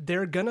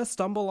they're gonna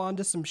stumble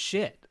onto some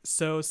shit.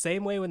 So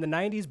same way in the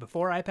 90s,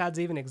 before iPads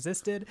even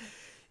existed,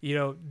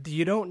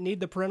 you don't need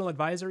the parental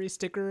advisory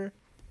sticker.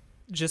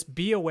 Just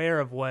be aware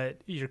of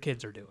what your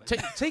kids are doing.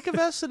 Take a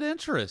vested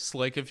interest.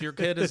 Like if your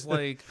kid is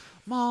like,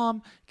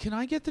 Mom, can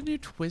I get the new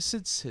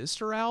Twisted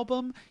Sister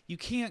album? You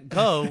can't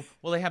go.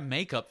 Well, they have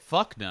makeup.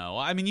 Fuck no.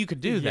 I mean, you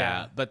could do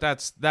that, but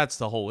that's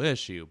the whole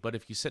issue. But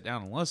if you sit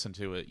down and listen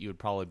to it, you would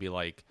probably be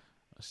like,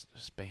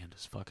 this band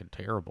is fucking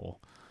terrible.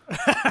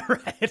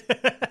 Right.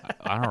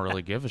 I don't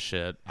really give a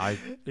shit.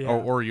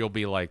 Or you'll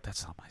be like,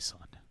 that's not my son.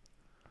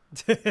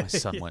 My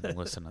son wouldn't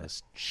listen to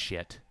this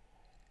shit.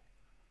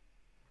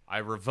 I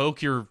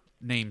revoke your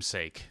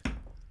namesake.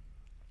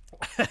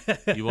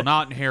 You will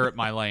not inherit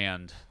my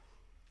land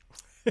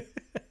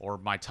or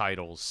my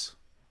titles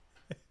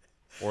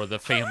or the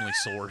family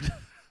sword.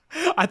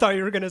 I thought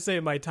you were going to say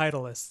my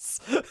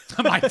titleists.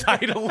 My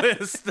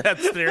titleist,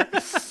 that's there.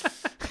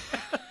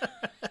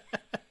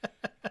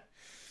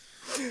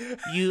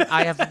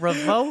 I have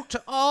revoked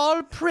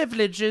all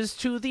privileges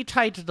to the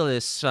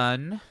titleist,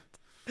 son.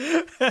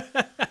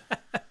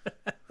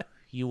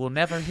 You will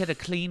never hit a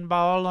clean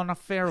ball on a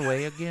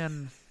fairway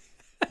again.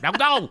 Now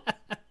go!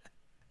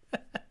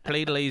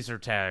 Play laser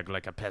tag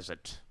like a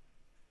peasant.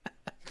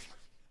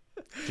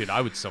 Dude,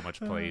 I would so much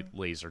play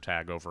laser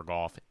tag over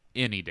golf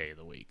any day of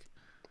the week.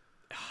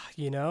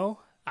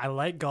 I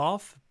like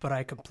golf, but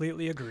I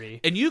completely agree.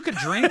 And you could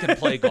drink and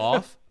play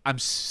golf. I'm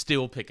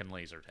still picking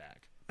laser tag.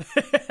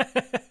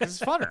 It's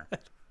funner.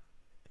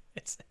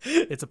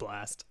 It's a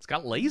blast. It's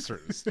got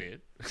lasers,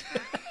 dude.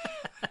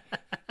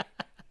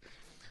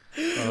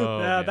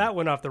 That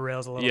went off the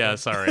rails a little bit. Yeah,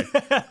 sorry.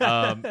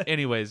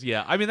 Anyways,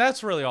 I mean,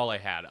 that's really all I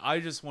had. I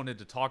just wanted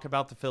to talk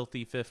about the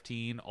Filthy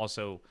 15.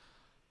 Also,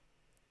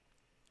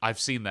 I've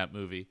seen that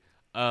movie.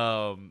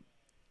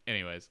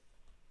 Anyways,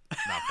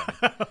 not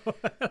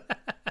funny.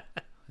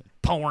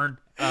 Porn.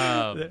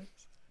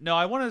 No,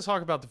 I wanted to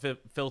talk about the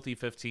Filthy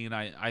 15.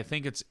 I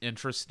think it's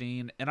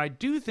interesting, and I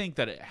do think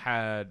that it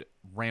had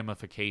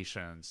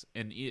ramifications,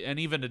 and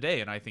even today,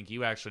 and I think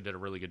you actually did a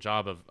really good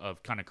job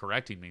of kind of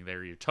correcting me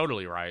there. You're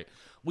totally right.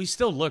 We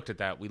still looked at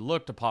that. We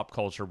looked at pop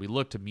culture. We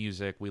looked at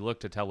music. We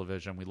looked at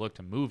television. We looked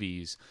at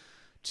movies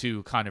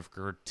to kind of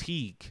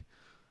critique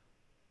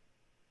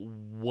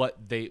what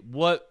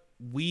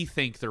we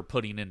think they're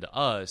putting into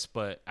us,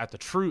 but at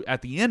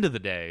the end of the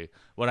day,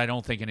 what I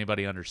don't think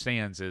anybody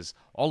understands is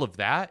all of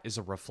that is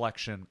a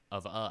reflection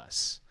of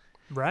us.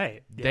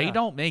 Right. Yeah. They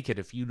don't make it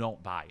if you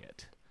don't buy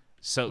it.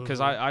 So, because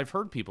I've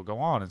heard people go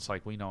on, it's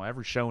like,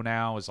 every show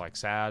now is like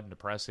sad and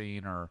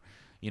depressing, or,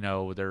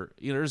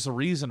 there's a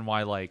reason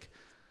why, like,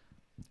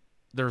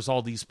 there's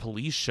all these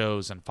police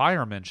shows and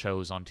firemen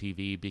shows on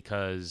TV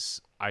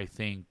because I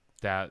think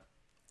that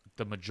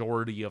the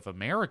majority of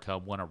America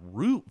want to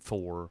root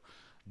for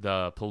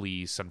the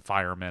police and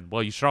firemen.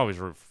 Well, you should always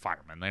root for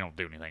firemen. They don't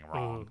do anything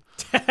wrong.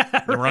 They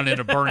run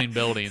into burning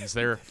buildings.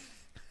 They're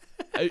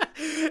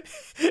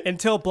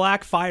until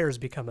black fires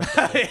become a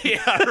thing.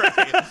 yeah,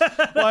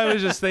 right. Well, I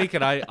was just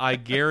thinking, I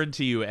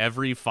guarantee you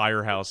every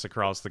firehouse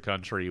across the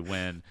country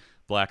when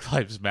Black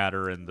Lives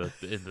Matter and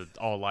the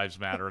All Lives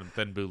Matter and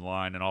Thin Blue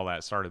Line and all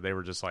that started, they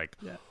were just like,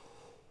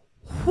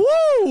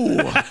 whoo!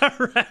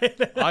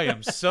 Right. I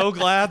am so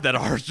glad that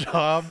our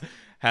job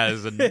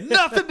has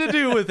nothing to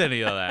do with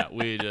any of that.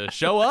 We just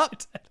show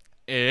up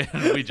and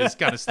we just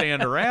kind of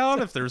stand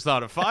around if there's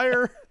not a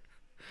fire.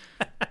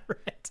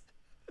 Right.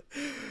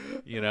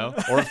 You know,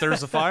 or if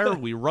there's a fire,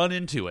 we run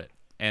into it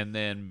and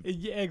then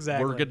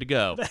exactly. we're good to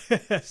go.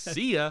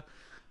 See ya.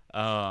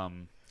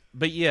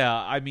 But yeah,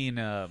 I mean,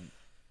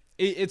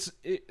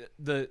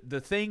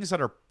 the things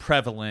that are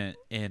prevalent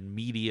in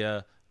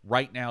media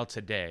right now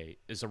today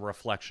is a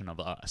reflection of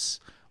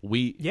us.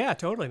 Yeah,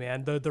 totally,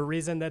 man. The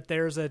reason that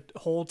there's a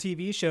whole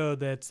TV show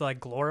that's like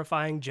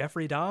glorifying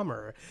Jeffrey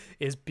Dahmer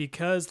is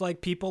because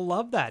like people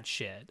love that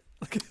shit.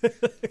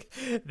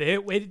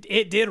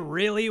 It did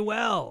really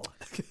well.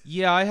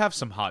 Yeah, I have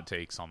some hot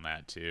takes on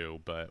that too,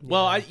 but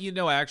well,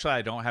 actually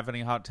I don't have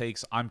any hot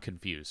takes. I'm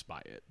confused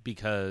by it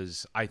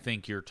because I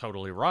think you're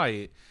totally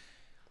right.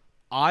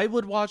 I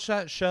would watch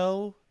that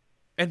show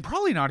and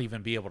probably not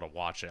even be able to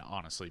watch it,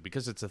 honestly,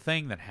 because it's a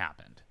thing that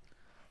happened.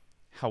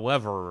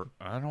 However,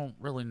 I don't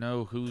really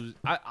know who...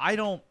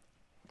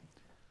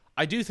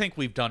 I do think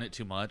we've done it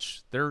too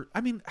much.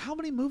 How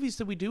many movies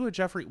did we do with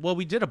Jeffrey? Well,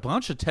 we did a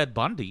bunch of Ted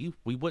Bundy.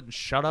 We wouldn't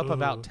shut up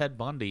about Ted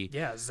Bundy.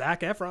 Yeah, Zac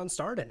Efron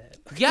starred in it.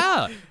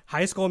 Yeah.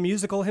 High School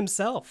Musical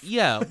himself.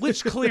 Yeah,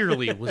 which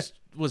clearly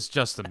was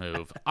just a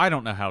move. I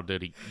don't know how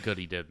good he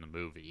did in the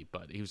movie,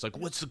 but he was like,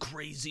 what's the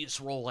craziest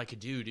role I could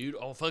do, dude?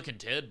 Oh, fucking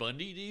Ted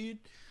Bundy,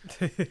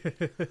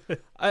 dude.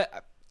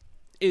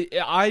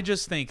 I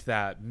just think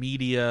that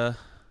media,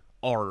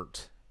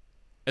 art,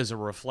 as a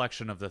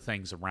reflection of the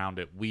things around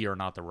it, we are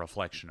not the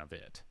reflection of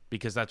it.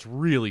 Because that's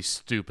really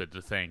stupid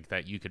to think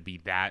that you could be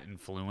that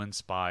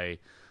influenced by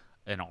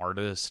an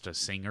artist, a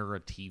singer, a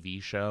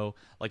TV show.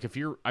 Like if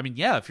you're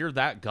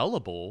that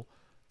gullible,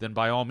 then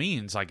by all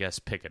means, I guess,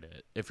 picket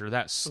it. If you're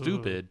that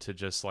stupid to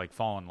just like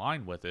fall in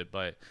line with it.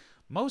 But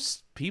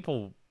most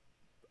people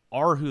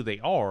are who they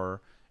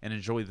are and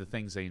enjoy the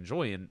things they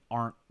enjoy and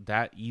aren't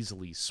that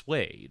easily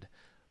swayed.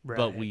 Right.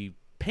 But we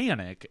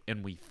panic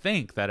and we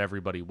think that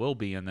everybody will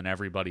be, and then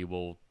everybody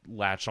will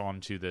latch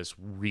on to this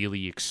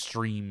really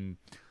extreme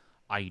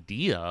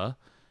idea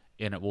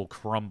and it will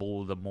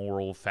crumble the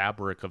moral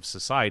fabric of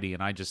society.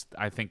 And I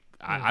think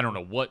I don't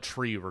know what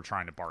tree we're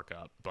trying to bark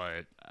up,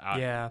 but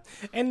yeah.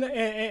 And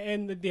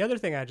the other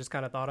thing I just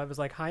kind of thought of is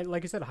like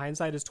you said,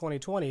 hindsight is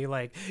 2020.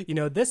 Like, you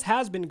know, this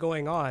has been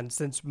going on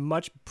since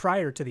much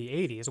prior to the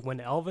 80s when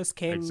Elvis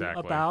came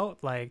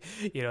about. Like,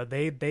 you know,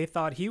 they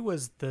thought he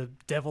was the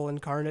devil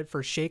incarnate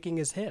for shaking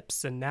his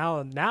hips, and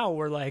now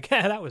we're like,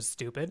 that was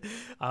stupid.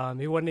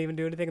 He wouldn't even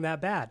do anything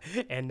that bad.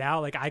 And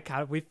now like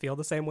we feel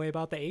the same way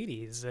about the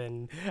 80s,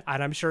 and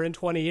I'm sure in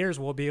 20 years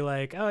we'll be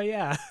like, oh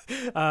yeah,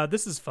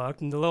 this is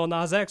fucked, and the Lil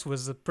Nas X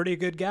was a pretty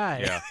good guy.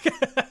 Yeah.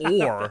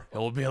 Or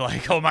it'll be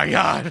like, oh my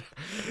God,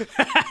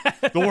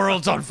 the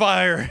world's on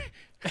fire.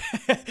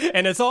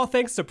 And it's all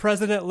thanks to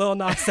President Lil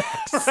Nas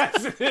X.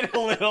 President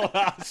Lil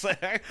Nas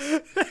X.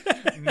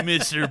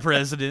 Mr.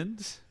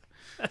 President.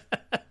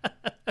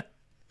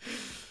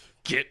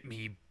 Get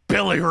me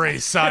Billy Ray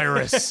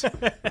Cyrus,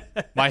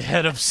 my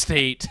head of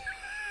state.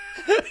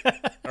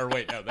 Or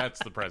wait, no,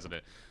 that's the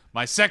president.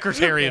 My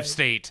Secretary of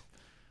State,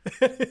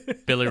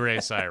 Billy Ray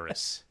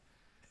Cyrus.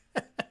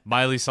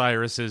 Miley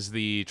Cyrus is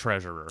the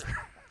treasurer.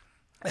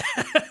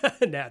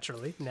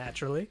 Naturally.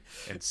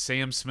 And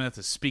Sam Smith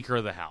is Speaker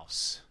of the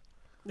House.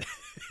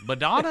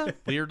 Madonna,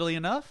 weirdly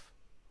enough,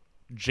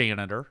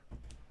 janitor.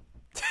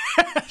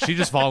 She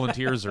just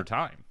volunteers her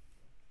time.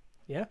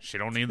 Yeah. She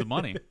don't need the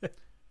money.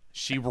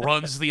 She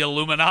runs the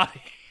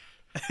Illuminati.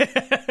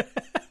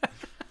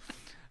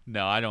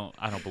 No, I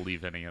don't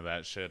believe any of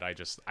that shit.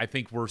 I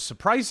think we're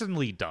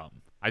surprisingly dumb.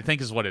 I think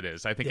is what it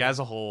is. I think as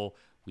a whole,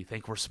 we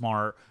think we're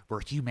smart. We're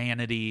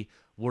humanity.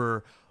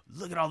 Look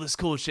at all this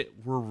cool shit.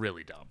 We're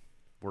really dumb.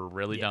 We're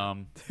really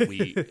dumb.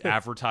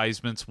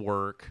 Advertisements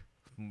work.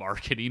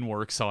 Marketing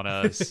works on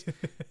us.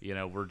 You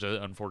know,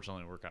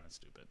 unfortunately, we're kind of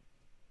stupid.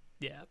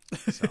 Yeah.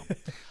 So,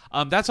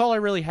 that's all I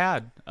really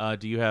had.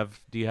 Do you have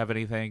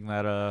anything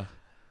that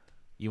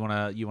you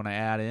wanna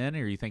add in,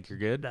 or you think you're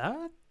good?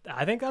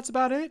 I think that's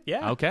about it.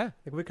 Yeah. Okay. I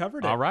think we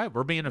covered it. All right.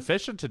 We're being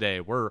efficient today.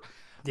 We're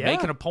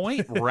making a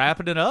point,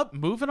 wrapping it up,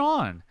 moving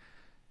on.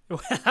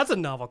 That's a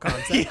novel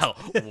concept. Yeah,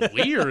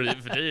 weird.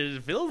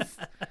 It feels.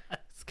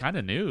 It's kind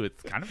of new.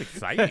 It's kind of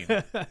exciting.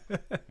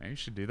 Maybe you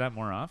should do that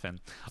more often.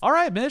 All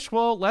right, Mish.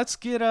 Well, let's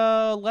get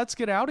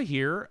out of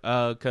here.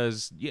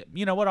 Because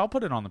you know what? I'll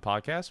put it on the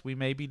podcast. We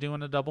may be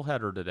doing a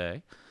doubleheader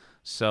today.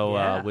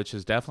 So, which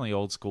is definitely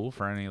old school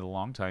for any of the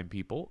longtime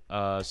people.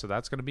 So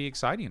that's going to be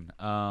exciting.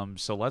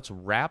 So let's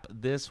wrap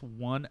this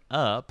one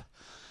up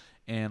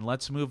and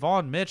let's move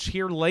on. Mitch,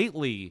 here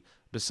lately,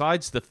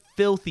 besides the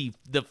filthy,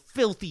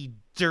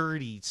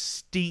 dirty,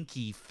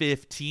 stinky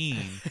 15,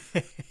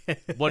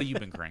 what have you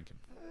been cranking?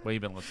 What have you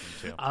been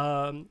listening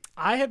to?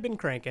 I have been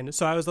cranking.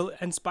 So I was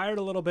inspired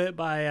a little bit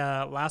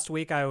by last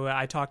week.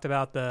 I talked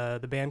about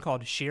the band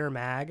called Sheer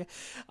Mag,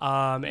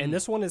 and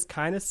this one is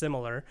kind of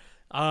similar.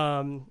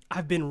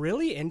 I've been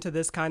really into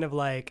this kind of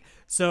like,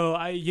 so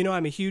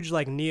I'm a huge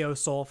like neo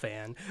soul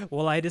fan.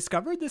 Well, I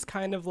discovered this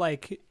kind of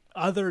like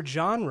other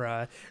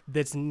genre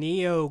that's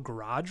neo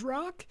garage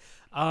rock.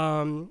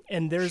 And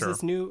there's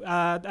this new,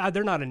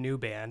 they're not a new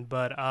band,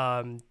 but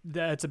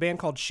it's a band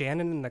called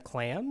Shannon and the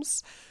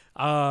Clams.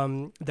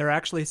 They're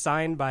actually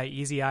signed by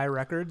Easy Eye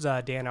Records,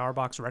 Dan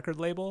Auerbach's record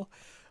label.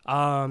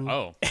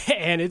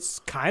 And it's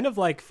kind of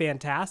like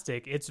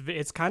fantastic.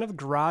 It's kind of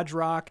garage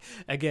rock,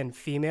 again,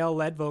 female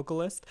led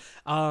vocalist.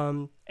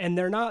 And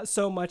they're not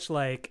so much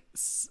like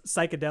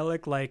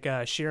psychedelic like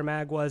Sheer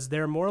Mag was.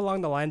 They're more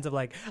along the lines of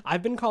like,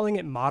 I've been calling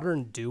it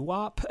modern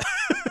doo-wop.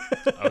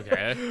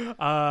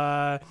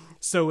 Okay.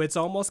 So it's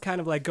almost kind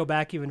of like go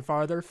back even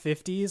farther,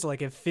 50s,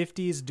 like if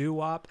 50s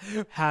doo-wop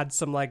had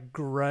some like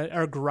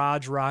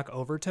garage rock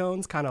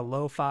overtones, kind of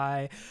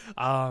lo-fi,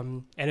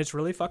 and it's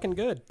really fucking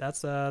good.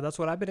 That's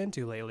what I've been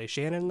into lately.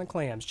 Shannon and the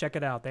Clams, check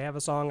it out. They have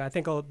a song. I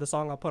think the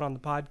song I'll put on the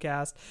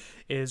podcast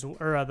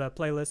the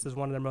playlist is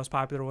one of their most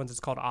popular ones. It's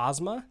called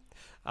Ozma.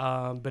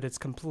 But it's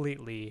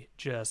completely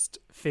just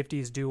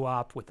 50s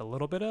doo-wop with a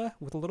little bit of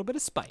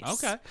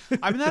spice. Okay.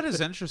 I mean, that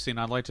is interesting.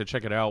 I'd like to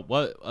check it out.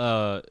 What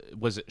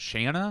was it,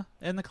 Shanna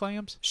and the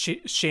Clams?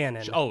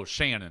 Shannon.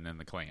 Shannon and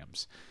the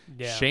Clams.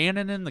 Yeah.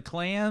 Shannon and the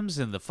Clams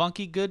and the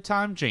Funky Good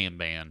Time Jam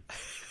Band.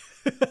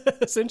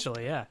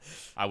 Essentially, yeah.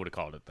 I would have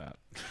called it that.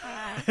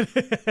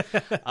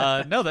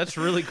 No, that's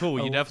really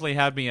cool. You definitely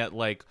had me at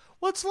like,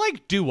 what's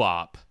like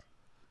doo-wop?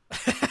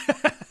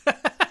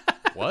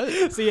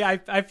 What? See,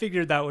 I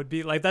figured that would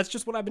be like, that's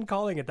just what I've been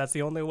calling it. That's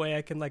the only way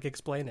I can like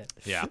explain it.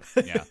 Yeah.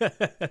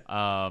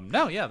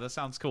 No, yeah, that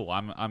sounds cool.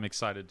 I'm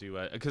excited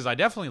to because I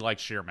definitely like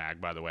Sheer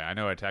Mag, by the way. I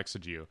know I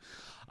texted you.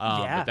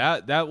 But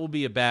that will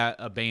be a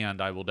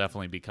band I will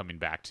definitely be coming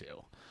back to.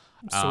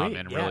 Sweet.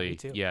 And really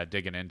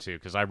digging into,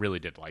 because I really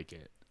did like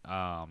it.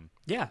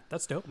 Yeah,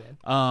 that's dope,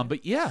 man.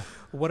 But yeah.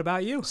 What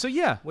about you? So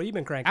yeah. What have you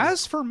been cranking?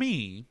 As for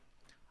me,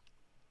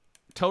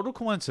 total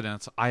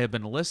coincidence, I have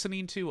been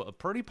listening to a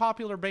pretty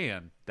popular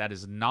band that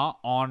is not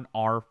on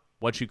our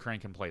What You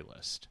Crankin'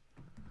 playlist.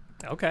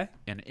 Okay.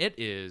 And it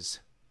is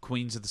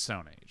Queens of the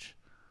Stone Age.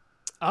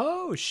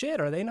 Oh,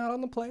 shit. Are they not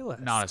on the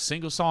playlist? Not a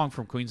single song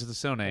from Queens of the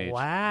Stone Age.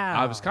 Wow.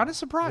 I was kind of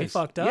surprised. We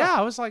fucked up. Yeah,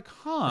 I was like,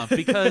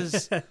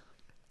 because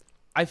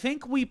I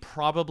think we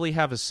probably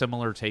have a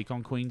similar take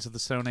on Queens of the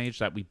Stone Age,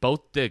 that we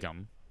both dig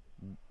them.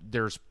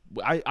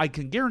 I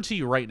can guarantee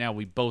you right now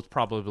we both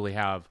probably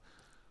have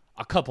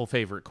a couple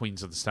favorite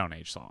Queens of the Stone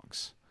Age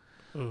songs.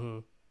 Mm-hmm.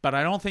 But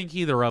I don't think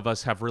either of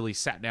us have really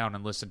sat down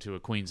and listened to a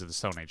Queens of the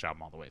Stone Age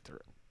album all the way through.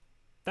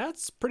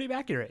 That's pretty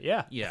accurate,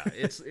 yeah. Yeah,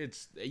 it's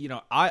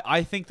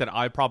I think that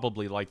I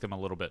probably like them a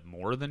little bit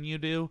more than you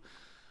do.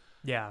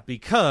 Yeah.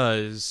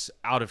 Because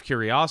out of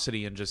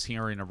curiosity and just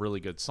hearing a really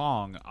good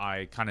song,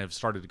 I kind of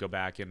started to go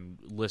back and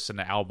listen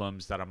to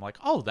albums that I'm like,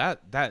 oh,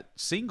 that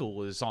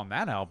single is on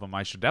that album.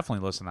 I should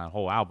definitely listen to that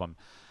whole album.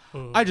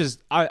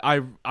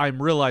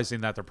 I'm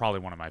realizing that they're probably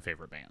one of my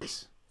favorite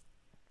bands.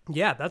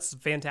 Yeah, that's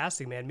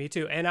fantastic, man. Me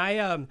too. And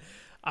I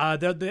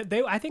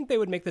think they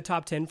would make the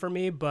top 10 for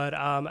me, but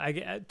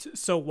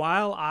so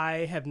while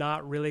I have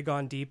not really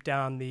gone deep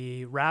down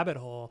the rabbit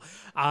hole,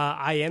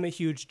 I am a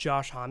huge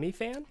Josh Homme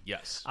fan.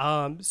 Yes.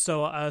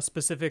 So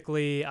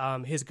specifically,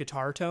 his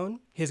guitar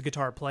tone, his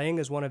guitar playing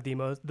is one of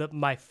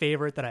my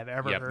favorite that I've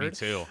ever heard. Me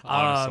too.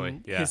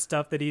 Honestly, His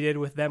stuff that he did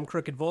with them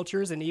Crooked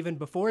Vultures, and even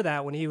before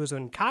that, when he was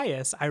in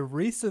Caius, I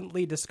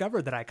recently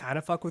discovered that I kind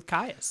of fuck with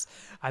Caius.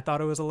 I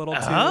thought it was a little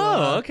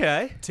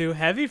too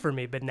heavy for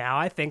me, but now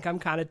I think I'm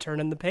kind of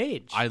turning the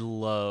page. I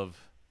love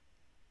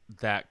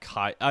that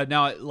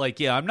now,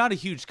 like, yeah, I'm not a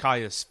huge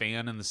Caius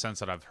fan in the sense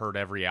that I've heard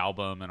every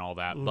album and all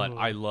that, but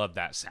I love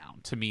that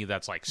sound. To me,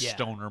 that's like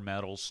stoner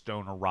metal,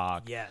 stoner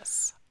rock.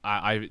 Yes.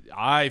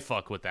 I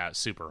fuck with that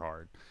super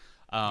hard.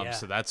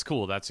 So that's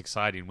cool. That's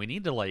exciting. We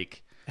need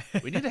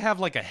to have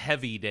like a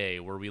heavy day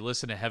where we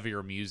listen to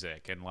heavier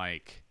music and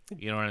like,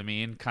 you know what I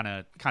mean? Kind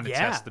of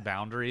test the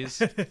boundaries.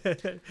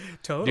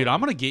 Totally. Dude, I'm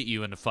going to get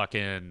you into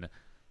fucking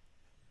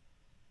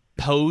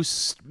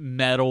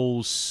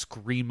post-metal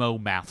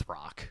screamo math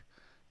rock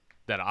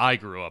that I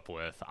grew up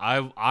with.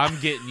 I'm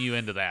getting you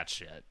into that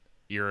shit.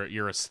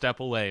 You're a step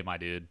away, my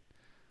dude.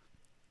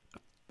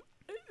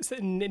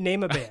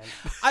 Name a band.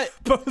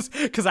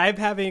 Because I'm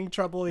having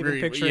trouble even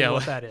picturing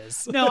what that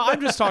is. No,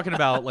 I'm just talking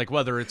about like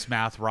whether it's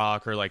math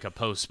rock or like a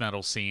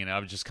post-metal scene.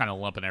 I'm just kind of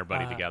lumping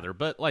everybody together.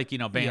 But like,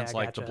 bands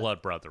like the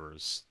Blood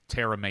Brothers,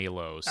 Terra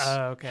Malos,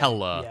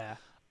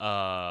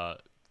 Hella,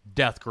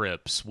 Death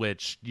Grips,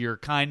 which you're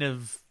kind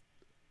of,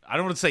 I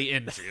don't want to say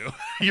into.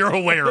 You're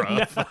aware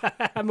of. No,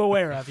 I'm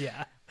aware of,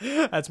 yeah.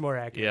 That's more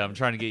accurate. Yeah, I'm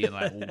trying to get you in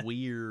that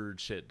weird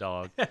shit,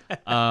 dog.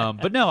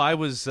 But no, I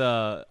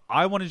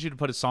wanted you to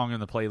put a song in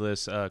the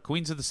playlist.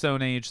 Queens of the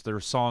Stone Age, their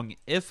song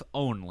If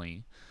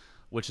Only,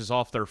 which is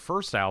off their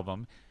first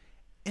album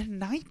in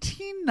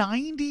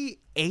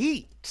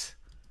 1998.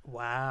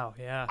 Wow,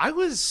 yeah. I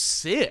was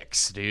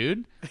 6,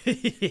 dude.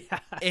 Yeah.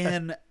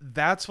 And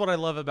that's what I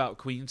love about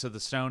Queens of the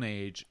Stone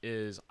Age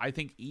is I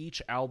think each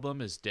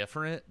album is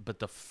different, but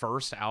the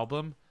first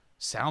album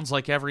sounds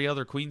like every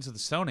other Queens of the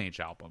Stone Age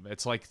album.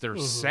 It's like their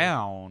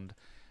sound,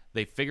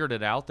 they figured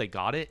it out, they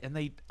got it, and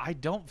I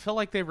don't feel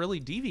like they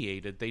really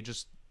deviated. They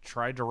just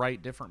tried to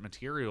write different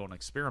material and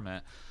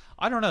experiment.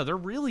 I don't know.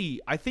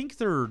 I think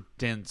they're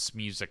dense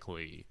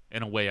musically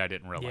in a way I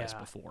didn't realize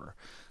before.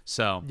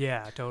 So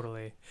yeah,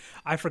 totally.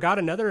 I forgot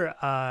another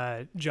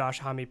Josh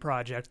Homme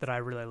project that I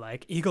really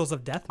like, Eagles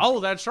of Death Metal.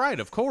 Oh, that's right.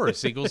 Of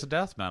course. Eagles of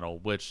Death Metal,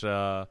 which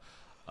Taylor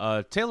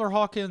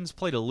Hawkins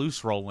played a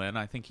loose role in.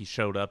 I think he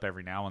showed up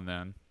every now and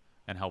then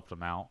and helped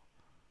him out.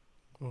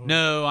 Mm-hmm.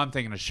 No, I'm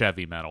thinking of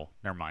Chevy Metal.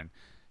 Never mind.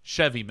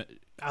 Chevy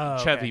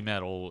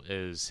Metal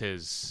is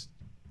his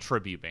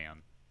tribute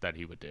band that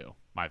he would do.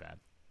 My bad.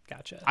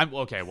 Gotcha.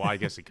 Okay. Well, I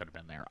guess he could have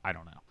been there. I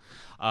don't know.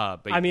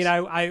 But I mean,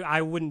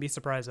 I wouldn't be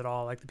surprised at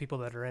all. Like the people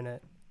that are in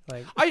it.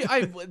 Like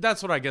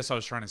that's what I guess I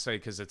was trying to say,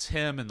 because it's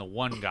him and the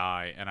one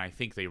guy, and I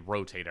think they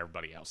rotate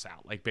everybody else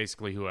out. Like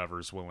basically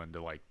whoever's willing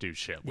to like do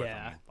shit with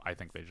them. I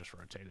think they just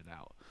rotate it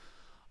out.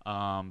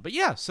 But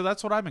yeah, so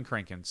that's what I've been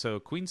cranking. So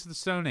Queens of the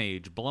Stone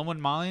Age, blowing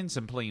minds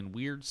and playing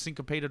weird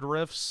syncopated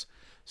riffs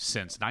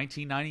since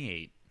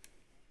 1998.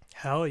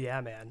 Hell yeah,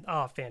 man!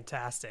 Oh,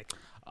 fantastic.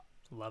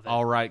 Love it.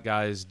 All right,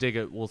 guys, dig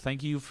it. Well,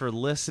 thank you for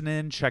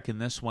listening, checking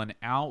this one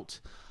out.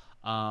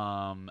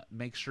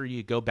 Make sure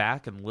you go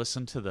back and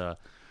listen to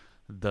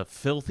the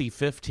Filthy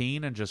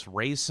 15 and just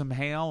raise some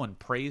hail and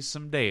praise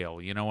some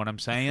Dale. You know what I'm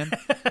saying?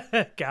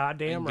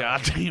 Goddamn right.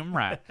 Goddamn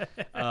right.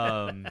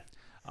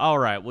 All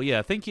right. Well,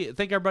 yeah. Thank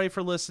everybody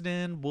for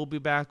listening. We'll be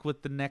back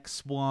with the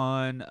next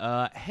one.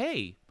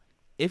 Hey,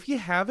 if you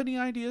have any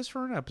ideas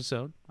for an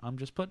episode, I'm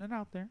just putting it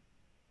out there.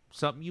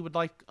 Something you would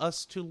like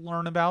us to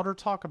learn about or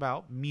talk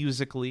about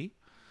musically,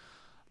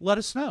 let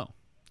us know.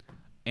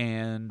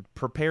 And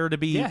prepare to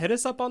be... Yeah, hit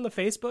us up on the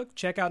Facebook.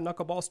 Check out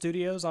Knuckleball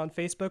Studios on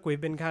Facebook.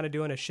 We've been kind of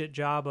doing a shit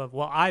job of...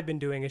 Well, I've been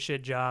doing a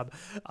shit job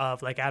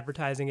of like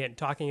advertising it and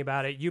talking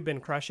about it. You've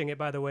been crushing it,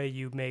 by the way.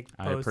 You make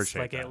posts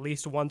like at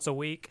least once a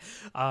week.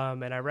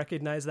 And I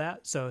recognize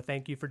that. So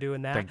thank you for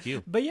doing that. Thank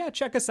you. But yeah,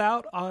 check us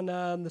out on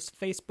this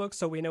Facebook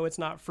so we know it's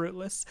not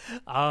fruitless.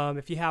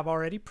 If you have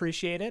already,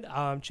 appreciate it.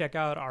 Check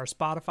out our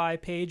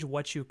Spotify page,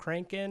 What You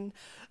Crankin'.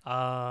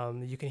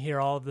 You can hear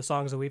all of the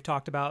songs that we've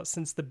talked about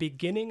since the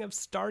beginning of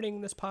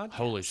starting this podcast.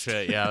 Holy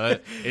shit! Yeah,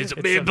 it's a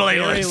big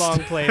playlist. Very long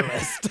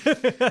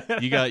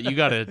playlist. you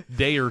got a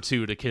day or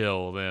two to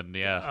kill. Then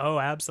yeah. Oh,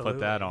 absolutely.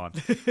 Put that on.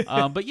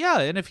 But yeah,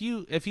 and if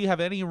you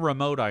have any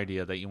remote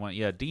idea that you want,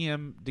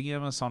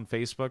 DM us on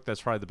Facebook.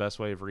 That's probably the best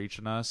way of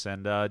reaching us.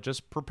 And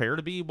just prepare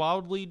to be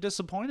wildly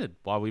disappointed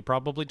while we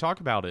probably talk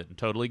about it and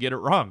totally get it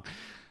wrong.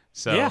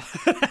 So, yeah.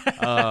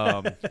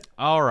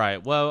 All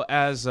right. Well,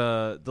 as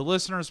the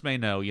listeners may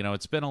know,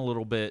 it's been a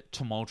little bit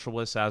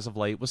tumultuous as of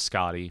late with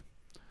Scotty.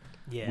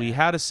 Yeah. We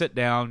had to sit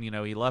down.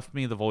 He left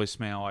me the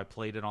voicemail. I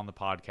played it on the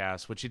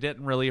podcast, which he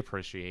didn't really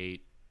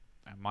appreciate.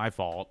 My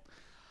fault.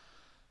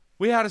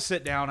 We had to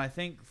sit down. I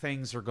think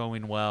things are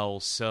going well.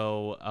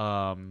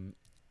 So,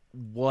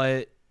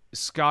 what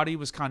Scotty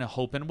was kind of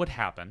hoping would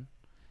happen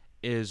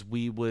is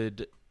we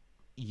would,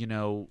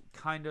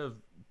 kind of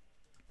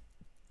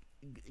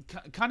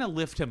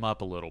lift him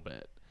up a little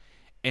bit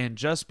and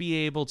just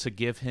be able to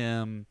give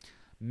him,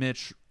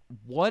 Mitch,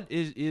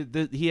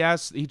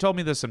 he told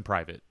me this in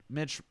private.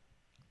 Mitch,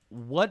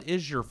 what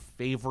is your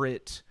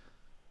favorite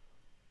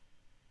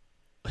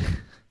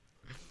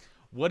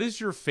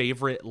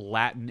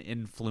Latin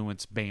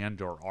influence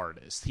band or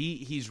artist?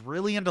 He's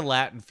really into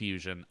Latin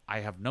fusion.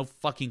 I have no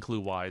fucking clue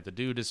why. The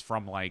dude is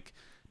from like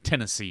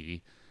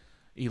Tennessee.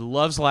 He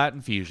loves Latin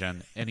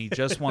fusion, and he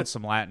just wants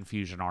some Latin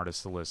fusion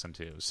artists to listen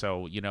to.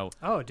 So,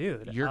 oh,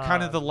 dude, you're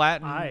kind of the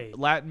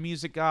Latin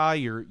music guy.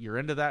 You're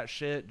into that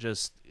shit.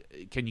 Just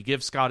can you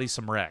give Scotty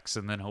some Rex,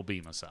 and then he'll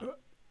beam us up.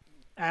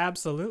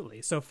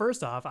 Absolutely. So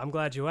first off, I'm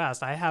glad you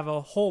asked. I have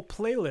a whole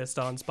playlist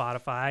on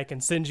Spotify I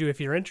can send you if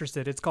you're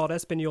interested. It's called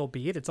Espanol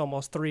Beat. It's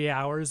almost 3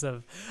 hours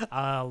of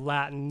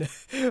Latin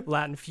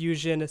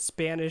fusion,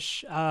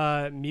 Spanish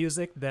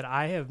music that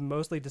I have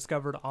mostly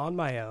discovered on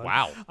my own.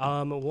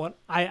 Wow.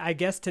 I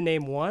guess to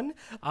name one,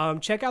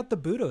 check out the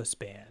Budos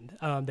Band.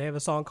 They have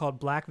a song called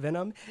Black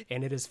Venom,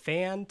 and it is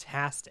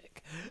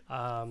fantastic.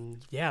 The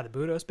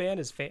Budos Band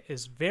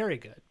is very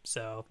good.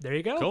 So there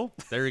you go. Cool.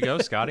 There you go,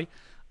 Scotty.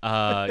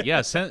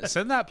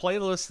 Send that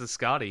playlist to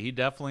Scotty. He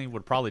definitely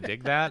would probably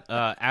dig that.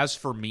 As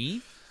for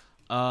me,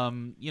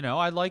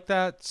 I like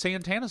that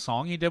Santana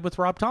song he did with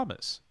Rob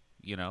Thomas.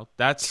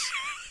 That's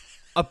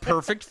a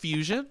perfect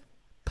fusion,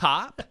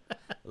 pop,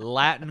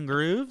 Latin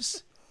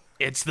grooves.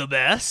 It's the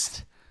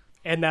best.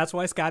 And that's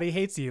why Scotty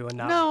hates you and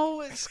not me.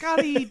 No,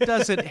 Scotty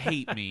doesn't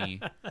hate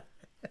me.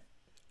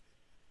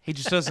 He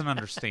just doesn't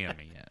understand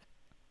me yet.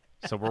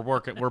 So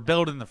we're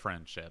building the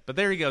friendship. But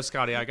there you go,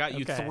 Scotty. I got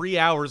you 3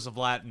 hours of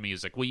Latin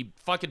music. Will you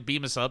fucking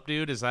beam us up,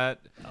 dude? Is that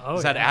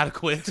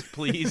adequate,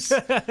 please?